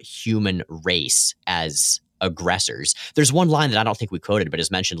entire human race as aggressors. There's one line that I don't think we quoted, but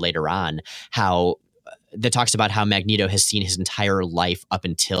is mentioned later on, that talks about how Magneto has seen his entire life up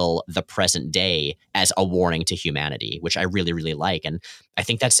until the present day as a warning to humanity, which I really, really like. And I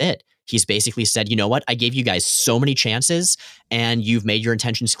think that's it. He's basically said, you know what? I gave you guys so many chances and you've made your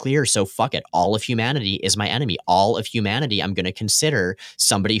intentions clear. So fuck it. All of humanity is my enemy. All of humanity I'm going to consider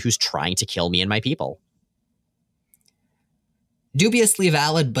somebody who's trying to kill me and my people. Dubiously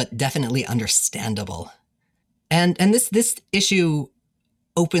valid, but definitely understandable. And this issue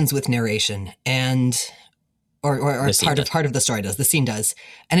opens with narration, and or part of the story does. The scene does,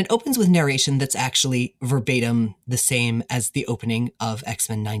 and it opens with narration that's actually verbatim the same as the opening of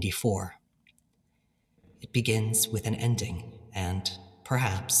X-Men 94. It begins with an ending and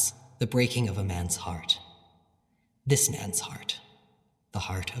perhaps the breaking of a man's heart. This man's heart, the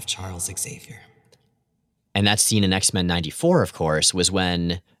heart of Charles Xavier. And that scene in X-Men 94, of course, was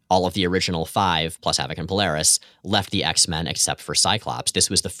when all of the original 5, plus Havoc and Polaris, left the X-Men except for Cyclops. This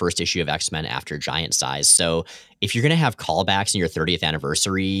was the first issue of X-Men after Giant Size. So if you're going to have callbacks in your 30th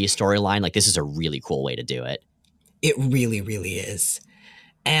anniversary storyline, like, this is a really cool way to do it. It really, really is.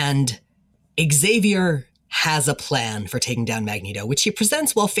 And Xavier has a plan for taking down Magneto, which he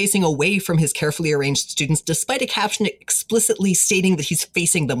presents while facing away from his carefully arranged students, despite a caption explicitly stating that he's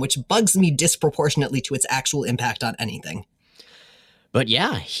facing them, which bugs me disproportionately to its actual impact on anything. But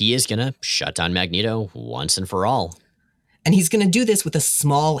yeah, he is going to shut down Magneto once and for all. And he's going to do this with a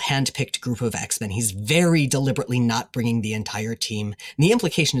small, hand-picked group of X-Men. He's very deliberately not bringing the entire team. And the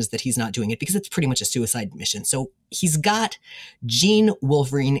implication is that he's not doing it because it's pretty much a suicide mission. So he's got Jean,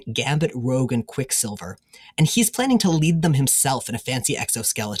 Wolverine, Gambit, Rogue, and Quicksilver. And he's planning to lead them himself in a fancy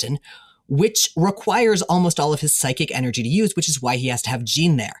exoskeleton, which requires almost all of his psychic energy to use, which is why he has to have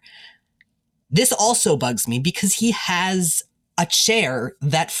Jean there. This also bugs me because he has a chair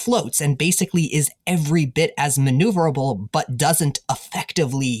that floats and basically is every bit as maneuverable, but doesn't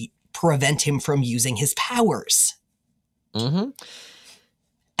effectively prevent him from using his powers. Mm-hmm.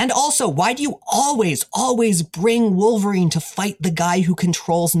 And also, why do you always bring Wolverine to fight the guy who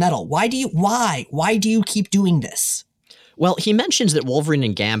controls metal? Why do you keep doing this? Well, he mentions that Wolverine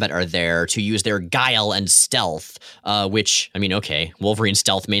and Gambit are there to use their guile and stealth, which, I mean, okay, Wolverine's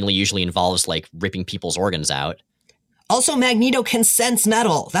stealth mainly usually involves, like, ripping people's organs out. Also, Magneto can sense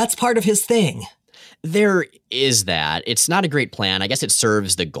metal. That's part of his thing. There is that. It's not a great plan. I guess it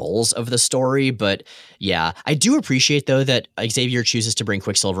serves the goals of the story, but yeah. I do appreciate, though, that Xavier chooses to bring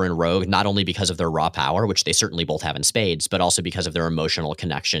Quicksilver and Rogue, not only because of their raw power, which they certainly both have in spades, but also because of their emotional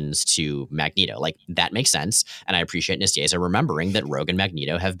connections to Magneto. Like, that makes sense, and I appreciate Nicieza remembering that Rogue and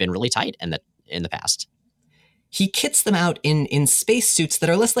Magneto have been really tight in the past. He kits them out in spacesuits that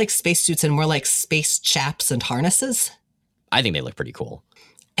are less like spacesuits and more like space chaps and harnesses. I think they look pretty cool.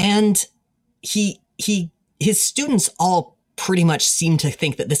 And his students all pretty much seem to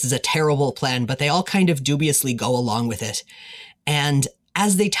think that this is a terrible plan, but they all kind of dubiously go along with it. And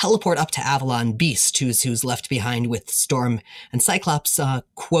as they teleport up to Avalon, Beast, who's left behind with Storm and Cyclops,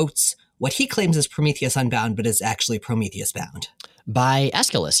 quotes what he claims is Prometheus Unbound, but is actually Prometheus Bound. By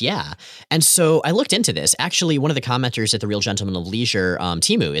Aeschylus, yeah. And so I looked into this. Actually, one of the commenters at The Real Gentleman of Leisure,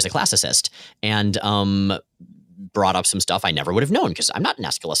 Timu, is a classicist, and brought up some stuff I never would have known because I'm not an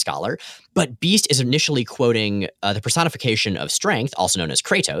Aeschylus scholar. But Beast is initially quoting the personification of strength, also known as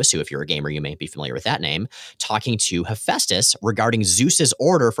Kratos, who, if you're a gamer, you may be familiar with that name, talking to Hephaestus regarding Zeus's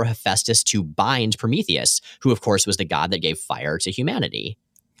order for Hephaestus to bind Prometheus, who, of course, was the god that gave fire to humanity.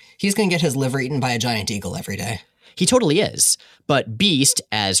 He's going to get his liver eaten by a giant eagle every day. He totally is. But Beast,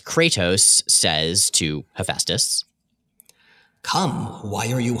 as Kratos says to Hephaestus, "Come,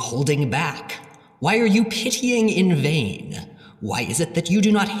 why are you holding back? Why are you pitying in vain? Why is it that you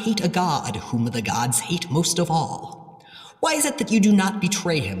do not hate a god whom the gods hate most of all? Why is it that you do not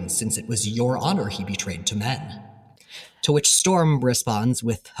betray him, since it was your honor he betrayed to men?" To which Storm responds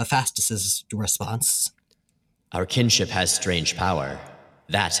with Hephaestus's response, "Our kinship has strange power,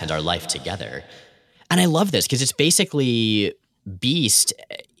 that and our life together." And I love this because it's basically Beast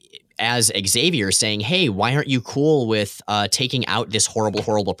as Xavier saying, hey, why aren't you cool with taking out this horrible,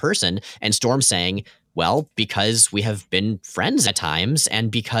 horrible person? And Storm saying, well, because we have been friends at times and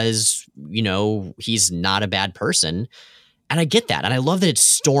because, you know, he's not a bad person. And I get that. And I love that it's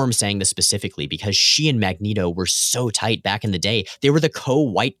Storm saying this specifically because she and Magneto were so tight back in the day. They were the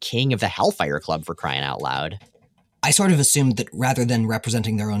co-White King of the Hellfire Club, for crying out loud. I sort of assumed that rather than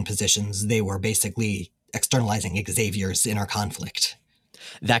representing their own positions, they were basically externalizing Xavier's inner conflict.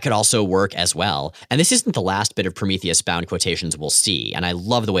 That could also work as well. And this isn't the last bit of Prometheus-bound quotations we'll see. And I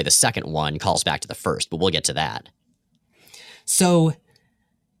love the way the second one calls back to the first, but we'll get to that. So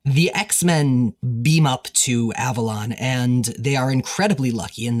the X-Men beam up to Avalon, and they are incredibly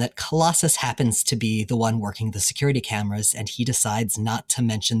lucky in that Colossus happens to be the one working the security cameras, and he decides not to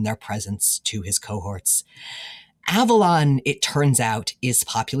mention their presence to his cohorts. Avalon, it turns out, is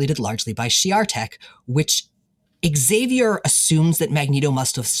populated largely by Shi'ar tech, which Xavier assumes that Magneto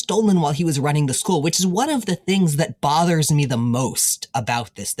must have stolen while he was running the school, which is one of the things that bothers me the most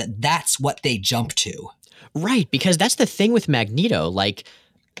about this, that's what they jump to. Right, because that's the thing with Magneto. Like,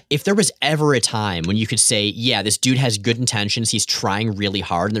 if there was ever a time when you could say, yeah, this dude has good intentions, he's trying really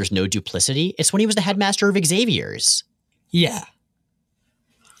hard, and there's no duplicity, it's when he was the headmaster of Xavier's. Yeah.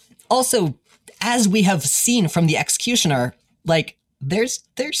 Also, as we have seen from the Executioner, like, there's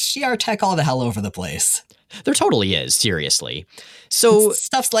Shi'ar tech all the hell over the place. There totally is, seriously. So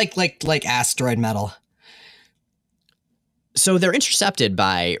stuff's like asteroid metal. So they're intercepted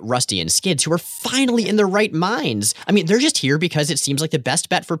by Rusty and Skids, who are finally in their right minds. I mean, they're just here because it seems like the best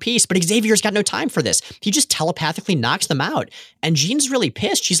bet for peace, but Xavier's got no time for this. He just telepathically knocks them out. And Jean's really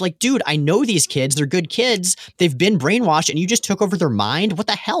pissed. She's like, dude, I know these kids. They're good kids. They've been brainwashed, and you just took over their mind? What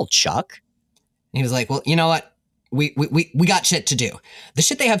the hell, Chuck? He was like, well, you know what? We got shit to do. The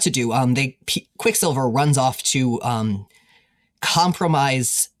shit they have to do, Quicksilver runs off to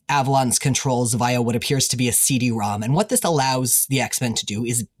compromise Avalon's controls via what appears to be a CD-ROM. And what this allows the X-Men to do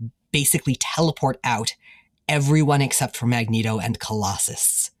is basically teleport out everyone except for Magneto and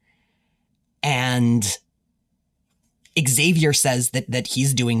Colossus. And Xavier says that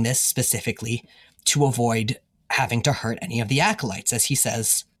he's doing this specifically to avoid having to hurt any of the Acolytes. As he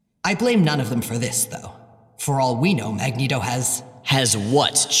says, I blame none of them for this, though. For all we know, Magneto has... Has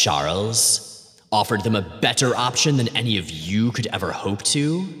what, Charles? Offered them a better option than any of you could ever hope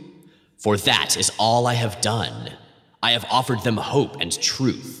to? For that is all I have done. I have offered them hope and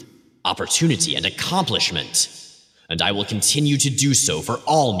truth, opportunity and accomplishment. And I will continue to do so for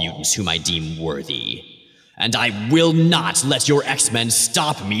all mutants whom I deem worthy. And I will not let your X-Men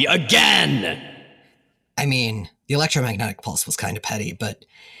stop me again! I mean, the electromagnetic pulse was kind of petty, but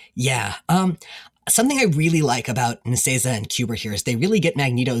yeah. Something I really like about Nseza and Kuber here is they really get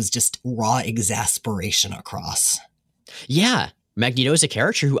Magneto's just raw exasperation across. Yeah, Magneto is a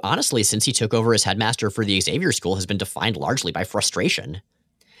character who, honestly, since he took over as headmaster for the Xavier School, has been defined largely by frustration.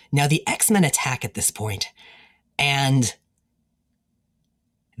 Now, the X-Men attack at this point, and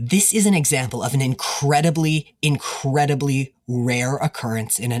this is an example of an incredibly, incredibly rare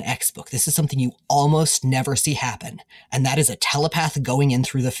occurrence in an X-book. This is something you almost never see happen, and that is a telepath going in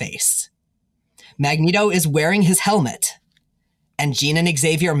through the face. Magneto is wearing his helmet, and Jean and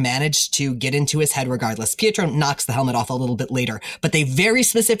Xavier manage to get into his head regardless. Pietro knocks the helmet off a little bit later, but they very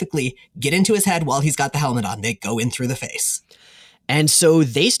specifically get into his head while he's got the helmet on. They go in through the face. And so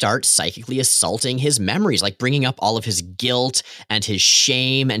they start psychically assaulting his memories, like bringing up all of his guilt and his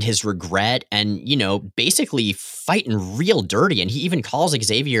shame and his regret and, you know, basically fighting real dirty. And he even calls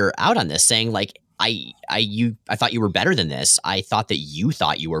Xavier out on this, saying, like, I thought you were better than this. I thought that you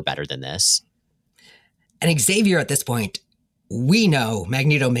thought you were better than this. And Xavier at this point, we know,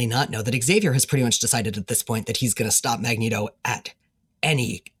 Magneto may not know, that Xavier has pretty much decided at this point that he's going to stop Magneto at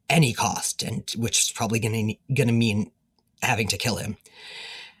any cost, and which is probably going to mean having to kill him.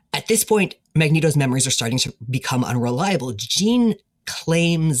 At this point, Magneto's memories are starting to become unreliable. Jean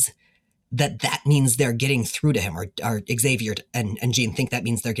claims that means they're getting through to him, or Xavier and Jean think that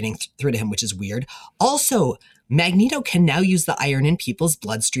means they're getting through to him, which is weird. Also, Magneto can now use the iron in people's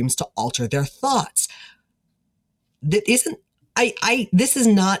bloodstreams to alter their thoughts. That isn't, this is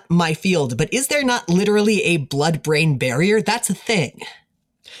not my field, but is there not literally a blood-brain barrier? That's a thing.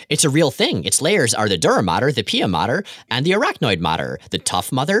 It's a real thing. Its layers are the Dura Mater, the Pia Mater, and the Arachnoid Mater, the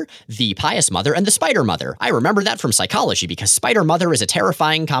Tough Mother, the Pious Mother, and the Spider Mother. I remember that from psychology because Spider Mother is a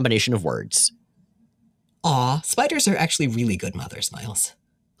terrifying combination of words. Aw, spiders are actually really good mothers, Miles.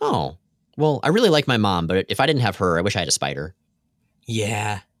 Oh, well, I really like my mom, but if I didn't have her, I wish I had a spider.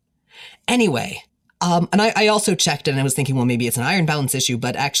 Yeah. Anyway, and I also checked and I was thinking, well, maybe it's an iron balance issue,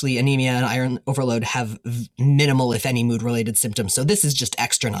 but actually anemia and iron overload have minimal, if any, mood-related symptoms. So this is just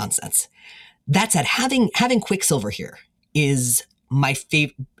extra nonsense. That said, having Quicksilver here is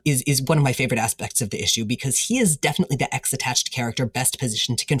is one of my favorite aspects of the issue, because he is definitely the X-attached character best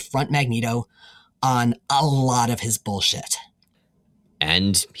positioned to confront Magneto on a lot of his bullshit.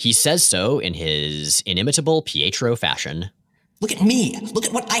 And he says so in his inimitable Pietro fashion. Look at me. Look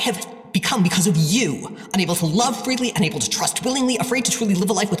at what I have become because of you. Unable to love freely, unable to trust willingly, afraid to truly live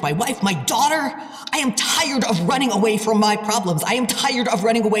a life with my wife, my daughter. I am tired of running away from my problems. I am tired of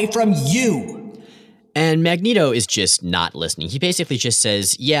running away from you. And Magneto is just not listening. He basically just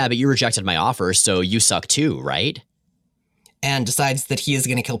says, yeah, but you rejected my offer, so you suck too, right? And decides that he is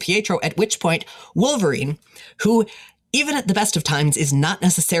going to kill Pietro, at which point Wolverine, who even at the best of times is not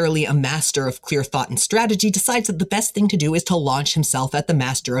necessarily a master of clear thought and strategy, decides that the best thing to do is to launch himself at the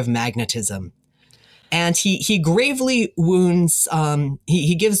master of magnetism. And he gravely wounds,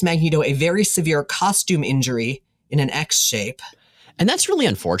 he gives Magneto a very severe costume injury in an X shape. And that's really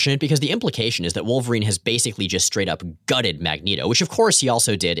unfortunate because the implication is that Wolverine has basically just straight up gutted Magneto, which of course he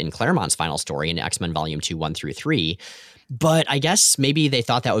also did in Claremont's final story in X-Men Volume 2, 1-3. But I guess maybe they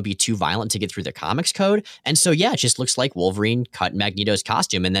thought that would be too violent to get through the comics code. And so, yeah, it just looks like Wolverine cut Magneto's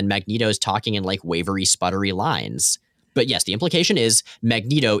costume and then Magneto's talking in like wavery, sputtery lines. But yes, the implication is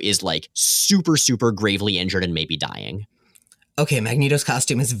Magneto is like super, super gravely injured and maybe dying. Okay, Magneto's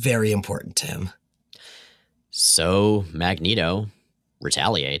costume is very important to him. So Magneto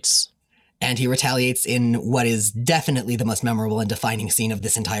retaliates. And he retaliates in what is definitely the most memorable and defining scene of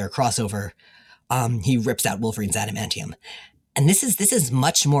this entire crossover. He rips out Wolverine's adamantium. And this is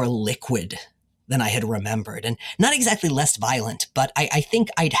much more liquid than I had remembered. And not exactly less violent, but I think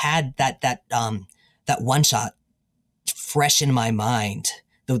I'd had that one shot fresh in my mind.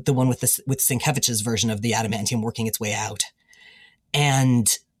 The one with Sienkiewicz's version of the adamantium working its way out. And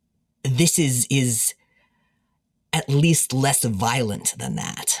this is at least less violent than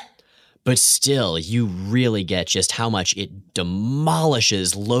that. But still, you really get just how much it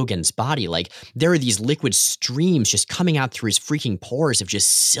demolishes Logan's body. Like, there are these liquid streams just coming out through his freaking pores of just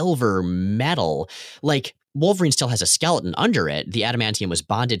silver metal. Like, Wolverine still has a skeleton under it. The adamantium was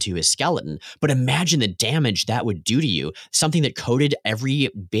bonded to his skeleton. But imagine the damage that would do to you. Something that coated every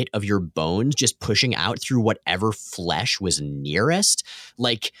bit of your bones, just pushing out through whatever flesh was nearest.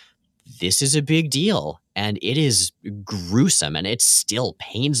 Like, this is a big deal. And it is gruesome, and it still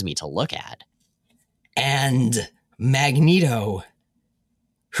pains me to look at. And Magneto,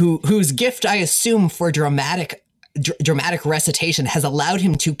 whose gift I assume for dramatic recitation has allowed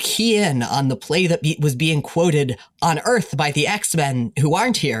him to key in on the play that was being quoted on Earth by the X-Men who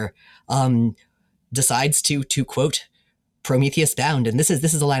aren't here, decides to quote Prometheus Bound. And this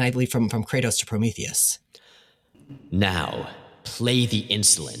is a line, I believe, from Kratos to Prometheus. Now, play the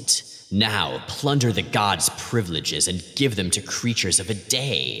insolent. Now, plunder the gods' privileges and give them to creatures of a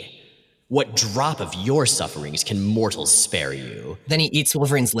day. What drop of your sufferings can mortals spare you? Then he eats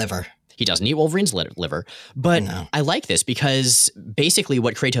Wolverine's liver. He doesn't eat Wolverine's liver, but no. I like this because basically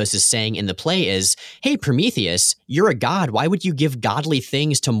what Kratos is saying in the play is, hey, Prometheus, you're a god. Why would you give godly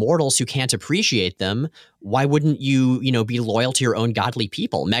things to mortals who can't appreciate them? Why wouldn't you, be loyal to your own godly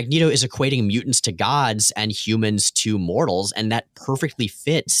people? Magneto is equating mutants to gods and humans to mortals, and that perfectly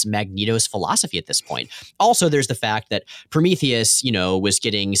fits Magneto's philosophy at this point. Also, there's the fact that Prometheus, was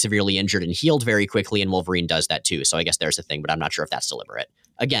getting severely injured and healed very quickly, and Wolverine does that too. So I guess there's a thing, but I'm not sure if that's deliberate.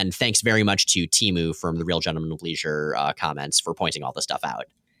 Again, thanks very much to Timu from the Real Gentleman of Leisure comments for pointing all this stuff out.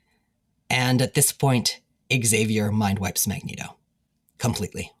 And at this point, Xavier mind wipes Magneto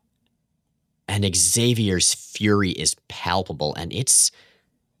completely. And Xavier's fury is palpable, and it's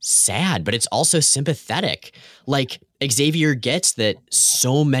sad, but it's also sympathetic. Like, Xavier gets that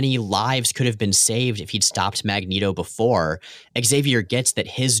so many lives could have been saved if he'd stopped Magneto before. Xavier gets that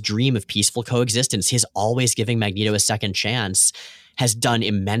his dream of peaceful coexistence, his always giving Magneto a second chance, has done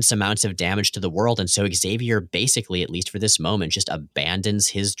immense amounts of damage to the world. And so Xavier basically, at least for this moment, just abandons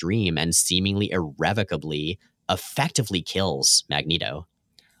his dream and seemingly irrevocably, effectively kills Magneto.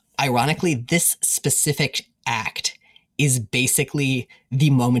 Ironically, this specific act is basically the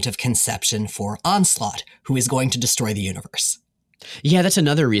moment of conception for Onslaught, who is going to destroy the universe. Yeah, that's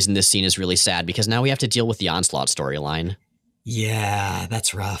another reason this scene is really sad, because now we have to deal with the Onslaught storyline. Yeah,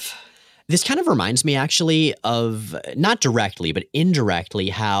 that's rough. This kind of reminds me, actually, of, not directly, but indirectly,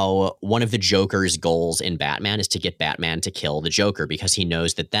 how one of the Joker's goals in Batman is to get Batman to kill the Joker, because he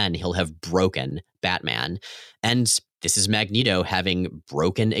knows that then he'll have broken Batman. And this is Magneto having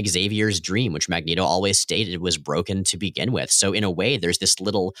broken Xavier's dream, which Magneto always stated was broken to begin with. So in a way, there's this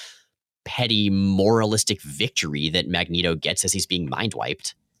little petty moralistic victory that Magneto gets as he's being mind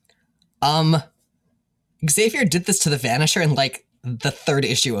wiped. Xavier did this to the Vanisher in the third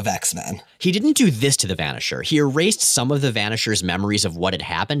issue of X-Men. He didn't do this to the Vanisher. He erased some of the Vanisher's memories of what had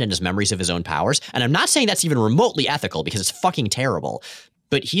happened and his memories of his own powers. And I'm not saying that's even remotely ethical, because it's fucking terrible.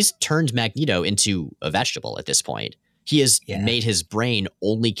 but he's turned Magneto into a vegetable at this point. He has made his brain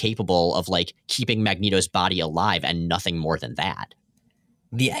only capable of like keeping Magneto's body alive and nothing more than that.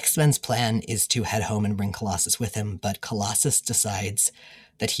 The X-Men's plan is to head home and bring Colossus with him, but Colossus decides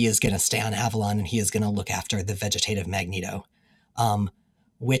that he is going to stay on Avalon and he is going to look after the vegetative Magneto,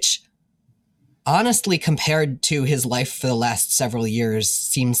 which honestly, compared to his life for the last several years,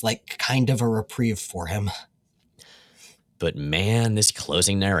 seems like kind of a reprieve for him. But man, this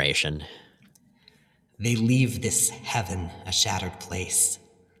closing narration. They leave this heaven a shattered place,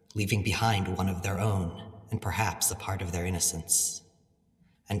 leaving behind one of their own, and perhaps a part of their innocence.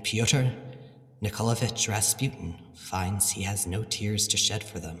 And Pyotr Nikolaevich Rasputin finds he has no tears to shed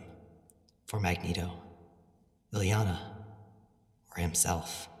for them, for Magneto, Illyana, or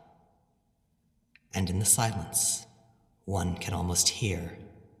himself. And in the silence, one can almost hear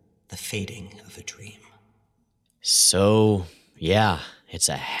the fading of a dream. So, yeah, it's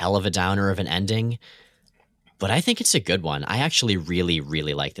a hell of a downer of an ending. But I think it's a good one. I actually really,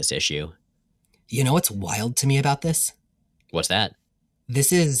 really like this issue. You know what's wild to me about this? What's that?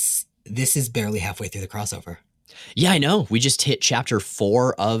 This is barely halfway through the crossover. Yeah, I know. We just hit chapter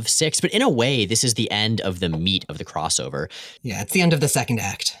 4 of 6. But in a way, this is the end of the meat of the crossover. Yeah, it's the end of the second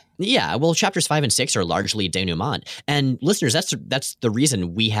act. Yeah, well, chapters 5 and 6 are largely denouement. And listeners, that's the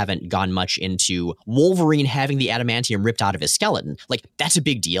reason we haven't gone much into Wolverine having the adamantium ripped out of his skeleton. Like, that's a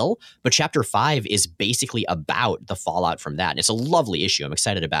big deal. But chapter 5 is basically about the fallout from that. And it's a lovely issue. I'm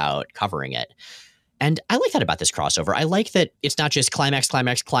excited about covering it. And I like that about this crossover. I like that it's not just climax,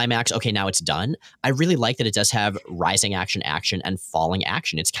 climax, climax. Okay, now it's done. I really like that it does have rising action, and falling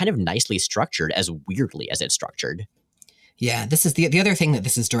action. It's kind of nicely structured, as weirdly as it's structured. Yeah, this is the other thing that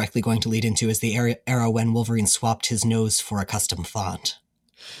this is directly going to lead into is the era when Wolverine swapped his nose for a custom font.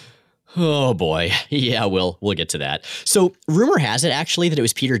 Oh boy. Yeah, we'll get to that. So rumor has it actually that it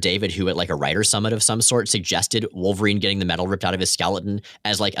was Peter David who at like a writer summit of some sort suggested Wolverine getting the metal ripped out of his skeleton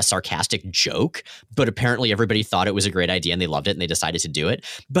as like a sarcastic joke. But apparently everybody thought it was a great idea and they loved it and they decided to do it.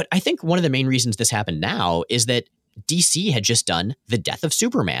 But I think one of the main reasons this happened now is that DC had just done The Death of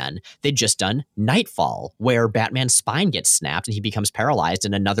Superman. They'd just done Nightfall, where Batman's spine gets snapped and he becomes paralyzed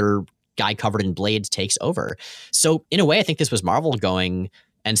and another guy covered in blades takes over. So in a way, I think this was Marvel going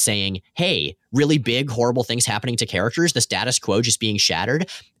and saying, hey, really big, horrible things happening to characters, the status quo just being shattered,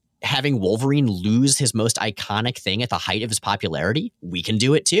 having Wolverine lose his most iconic thing at the height of his popularity, we can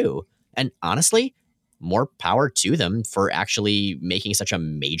do it too. And honestly, more power to them for actually making such a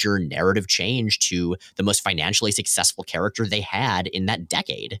major narrative change to the most financially successful character they had in that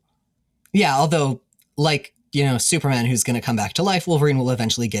decade. Yeah, although, like, you know, Superman who's going to come back to life, Wolverine will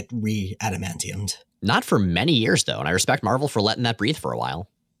eventually get re-adamantiumed. Not for many years, though, and I respect Marvel for letting that breathe for a while.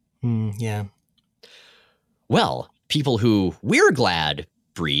 Yeah. Well, people who we're glad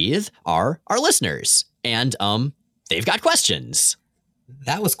breathe are our listeners, and they've got questions.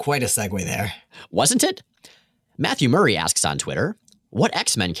 That was quite a segue there. Wasn't it? Matthew Murray asks on Twitter, what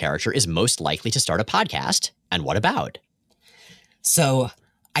X-Men character is most likely to start a podcast, and what about? So,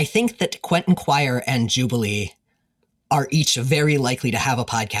 I think that Quentin Quire and Jubilee are each very likely to have a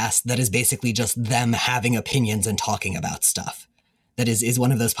podcast that is basically just them having opinions and talking about stuff. That is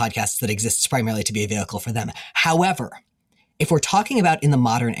one of those podcasts that exists primarily to be a vehicle for them. However, if we're talking about in the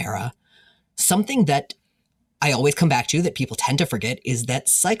modern era, something that I always come back to that people tend to forget is that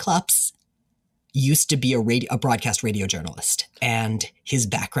Cyclops used to be a broadcast radio journalist, and his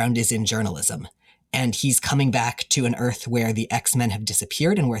background is in journalism. And he's coming back to an Earth where the X-Men have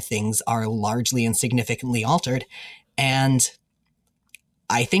disappeared and where things are largely and significantly altered. And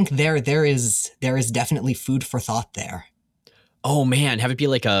I think there is definitely food for thought there. Oh man, have it be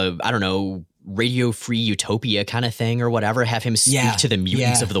like a, I don't know, Radio Free Utopia kind of thing or whatever. Have him speak to the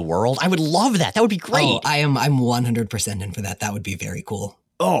mutants of the world. I would love that. That would be great. Oh, I'm 100% in for that. That would be very cool.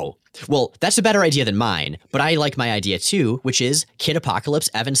 Oh, well, that's a better idea than mine, but I like my idea too, which is Kid Apocalypse,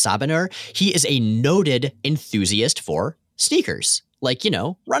 Evan Sabanur. He is a noted enthusiast for sneakers, like, you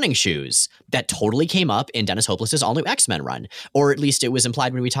know, running shoes. That totally came up in Dennis Hopeless's all-new X-Men run, or at least it was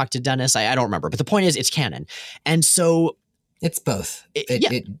implied when we talked to Dennis. I don't remember, but the point is it's canon. And so it's both.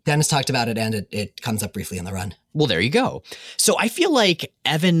 Dennis talked about it, and it comes up briefly in the run. Well, there you go. So I feel like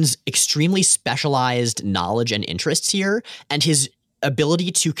Evan's extremely specialized knowledge and interests here, and his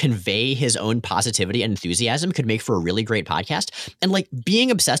ability to convey his own positivity and enthusiasm could make for a really great podcast. And like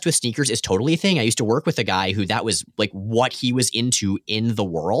being obsessed with sneakers is totally a thing. I used to work with a guy who that was like what he was into in the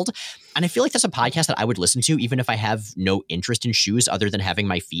world. And I feel like that's a podcast that I would listen to even if I have no interest in shoes other than having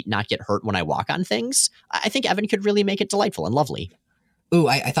my feet not get hurt when I walk on things. I think Evan could really make it delightful and lovely. Ooh,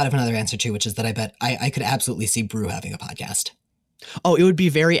 I thought of another answer too, which is that I bet I could absolutely see Brew having a podcast. Oh, it would be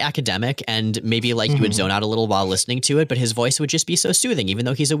very academic, and maybe like you would zone out a little while listening to it, but his voice would just be so soothing, even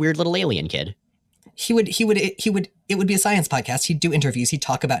though he's a weird little alien kid. It would be a science podcast. He'd do interviews. He'd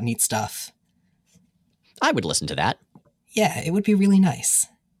talk about neat stuff. I would listen to that. Yeah, it would be really nice.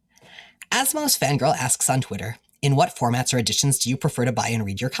 Asmos Fangirl asks on Twitter, in what formats or editions do you prefer to buy and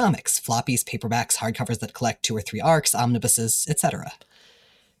read your comics? Floppies, paperbacks, hardcovers that collect 2 or 3 arcs, omnibuses, etc.?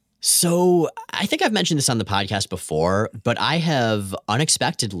 So I think I've mentioned this on the podcast before, but I have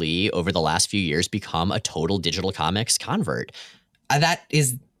unexpectedly over the last few years become a total digital comics convert. That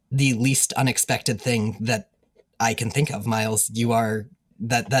is the least unexpected thing that I can think of, Miles. You are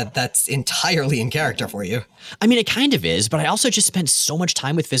that's entirely in character for you. I mean, it kind of is, but I also just spent so much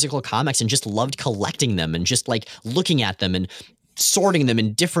time with physical comics and just loved collecting them and just like looking at them and sorting them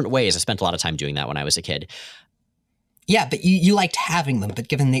in different ways. I spent a lot of time doing that when I was a kid. Yeah, but you liked having them, but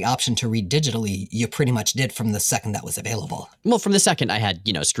given the option to read digitally, you pretty much did from the second that was available. Well, from the second I had,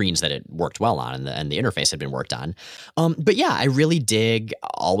 screens that it worked well on and the interface had been worked on. But yeah, I really dig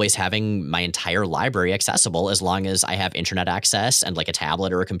always having my entire library accessible as long as I have internet access and like a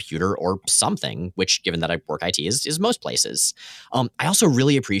tablet or a computer or something, which given that I work IT is most places. I also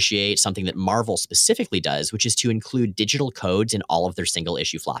really appreciate something that Marvel specifically does, which is to include digital codes in all of their single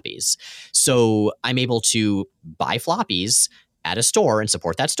issue floppies. So I'm able to buy floppies at a store and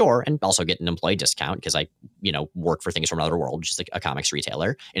support that store and also get an employee discount because I, work for Things from Another World, which is like a comics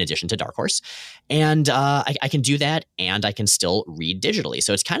retailer in addition to Dark Horse. And I can do that and I can still read digitally.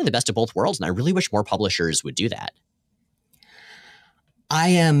 So it's kind of the best of both worlds. And I really wish more publishers would do that. I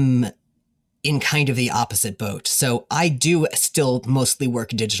am in kind of the opposite boat. So I do still mostly work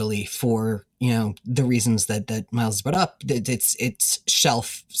digitally for, the reasons that Miles brought up. It's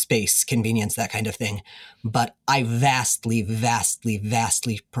shelf space, convenience, that kind of thing. But I vastly, vastly,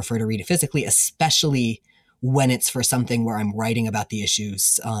 vastly prefer to read it physically, especially when it's for something where I'm writing about the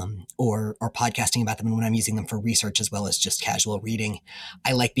issues or podcasting about them, and when I'm using them for research as well as just casual reading.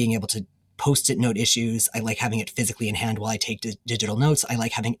 I like being able to Post-it note issues. I like having it physically in hand while I take digital notes. I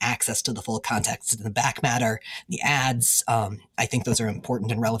like having access to the full context and the back matter, the ads. I think those are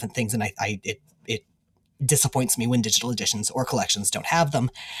important and relevant things, and it disappoints me when digital editions or collections don't have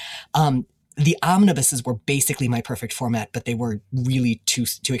them. The omnibuses were basically my perfect format, but they were really too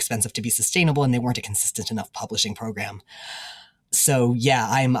expensive to be sustainable, and they weren't a consistent enough publishing program. So yeah,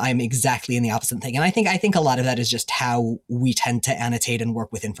 I'm exactly in the opposite thing, and I think a lot of that is just how we tend to annotate and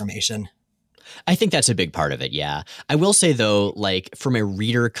work with information. I think that's a big part of it, yeah. I will say, though, like from a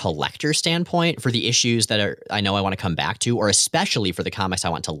reader-collector standpoint, for the issues that I know I want to come back to, or especially for the comics I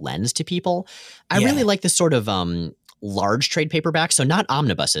want to lend to people, I really like this sort of large trade paperback. So not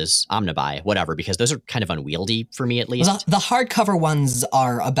omnibuses, omnibuy, whatever, because those are kind of unwieldy for me at least. The hardcover ones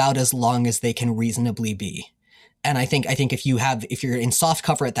are about as long as they can reasonably be. And I think if you're in soft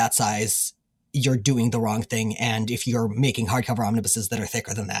cover at that size, you're doing the wrong thing. And if you're making hardcover omnibuses that are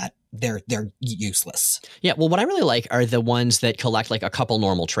thicker than that, they're useless. Yeah, well, what I really like are the ones that collect like a couple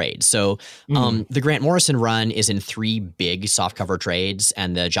normal trades. So the Grant Morrison run is in 3 big softcover trades,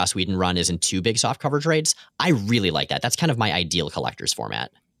 and the Joss Whedon run is in 2 big softcover trades. I really like that. That's kind of my ideal collector's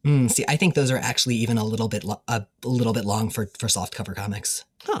format. See, I think those are actually even a little bit long for softcover comics.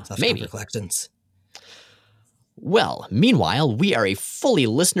 Maybe collections. Well, meanwhile, we are a fully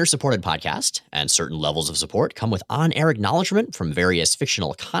listener-supported podcast, and certain levels of support come with on-air acknowledgement from various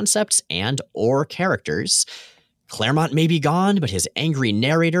fictional concepts and or characters. Claremont may be gone, but his angry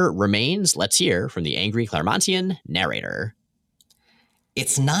narrator remains. Let's hear from the angry Claremontian narrator.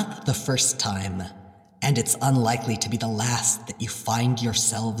 It's not the first time, and it's unlikely to be the last that you find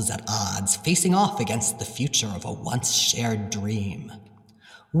yourselves at odds, facing off against the future of a once-shared dream.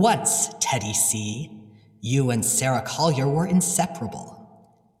 Once, Teddy C., you and Sarah Collier were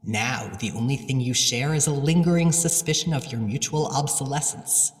inseparable. Now, the only thing you share is a lingering suspicion of your mutual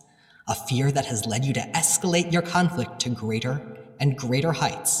obsolescence, a fear that has led you to escalate your conflict to greater and greater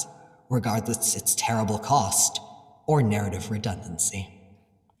heights, regardless its terrible cost or narrative redundancy.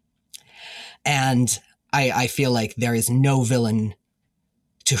 And I feel like there is no villain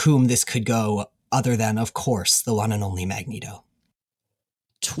to whom this could go other than, of course, the one and only Magneto.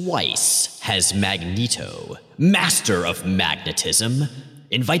 Twice has Magneto, master of magnetism,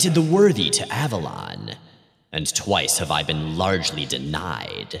 invited the worthy to Avalon, and twice have I been largely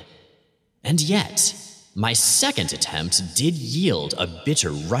denied. And yet, my second attempt did yield a bitter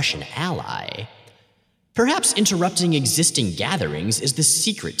Russian ally. Perhaps interrupting existing gatherings is the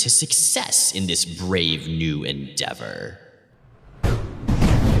secret to success in this brave new endeavor.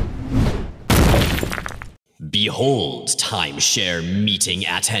 Behold, timeshare meeting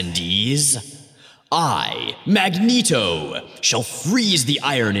attendees. I, Magneto, shall freeze the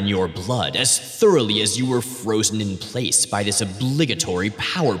iron in your blood as thoroughly as you were frozen in place by this obligatory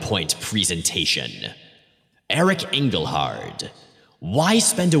PowerPoint presentation. Eric Engelhard, why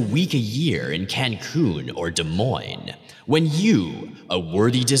spend a week a year in Cancun or Des Moines when you, a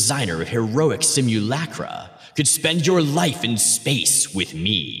worthy designer of heroic simulacra, could spend your life in space with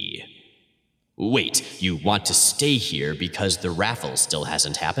me? Wait, you want to stay here because the raffle still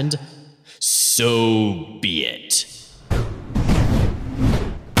hasn't happened? So be it.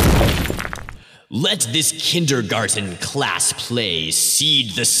 Let this kindergarten class play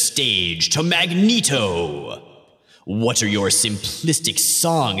cede the stage to Magneto. What are your simplistic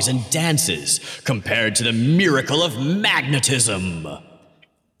songs and dances compared to the miracle of magnetism?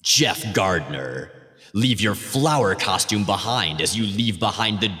 Jeff Gardner, leave your flower costume behind as you leave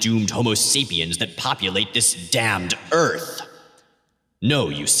behind the doomed Homo sapiens that populate this damned Earth. No,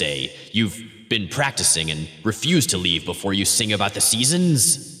 you say, you've been practicing and refuse to leave before you sing about the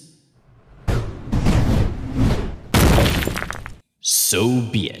seasons? So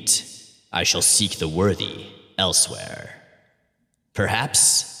be it. I shall seek the worthy elsewhere.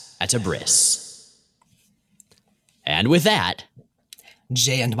 Perhaps at a bris. And with that,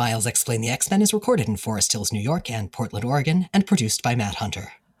 Jay and Miles Explain the X-Men is recorded in Forest Hills, New York and Portland, Oregon, and produced by Matt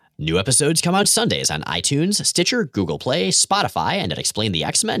Hunter. New episodes come out Sundays on iTunes, Stitcher, Google Play, Spotify, and at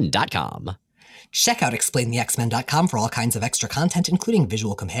explainthexmen.com. Check out explainthexmen.com for all kinds of extra content, including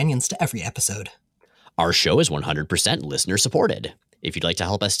visual companions to every episode. Our show is 100% listener-supported. If you'd like to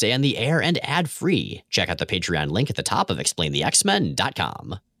help us stay on the air and ad-free, check out the Patreon link at the top of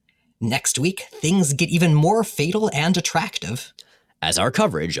explainthexmen.com. Next week, things get even more fatal and attractive as our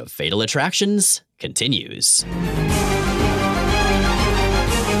coverage of Fatal Attractions continues.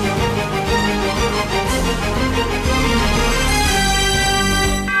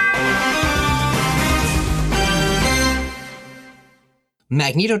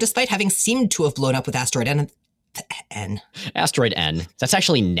 Magneto, despite having seemed to have blown up with Asteroid N. Asteroid N. That's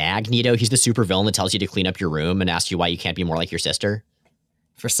actually Nagnito. He's the supervillain that tells you to clean up your room and asks you why you can't be more like your sister.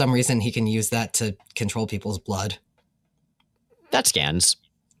 For some reason, he can use that to control people's blood. That scans.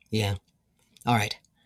 Yeah. All right.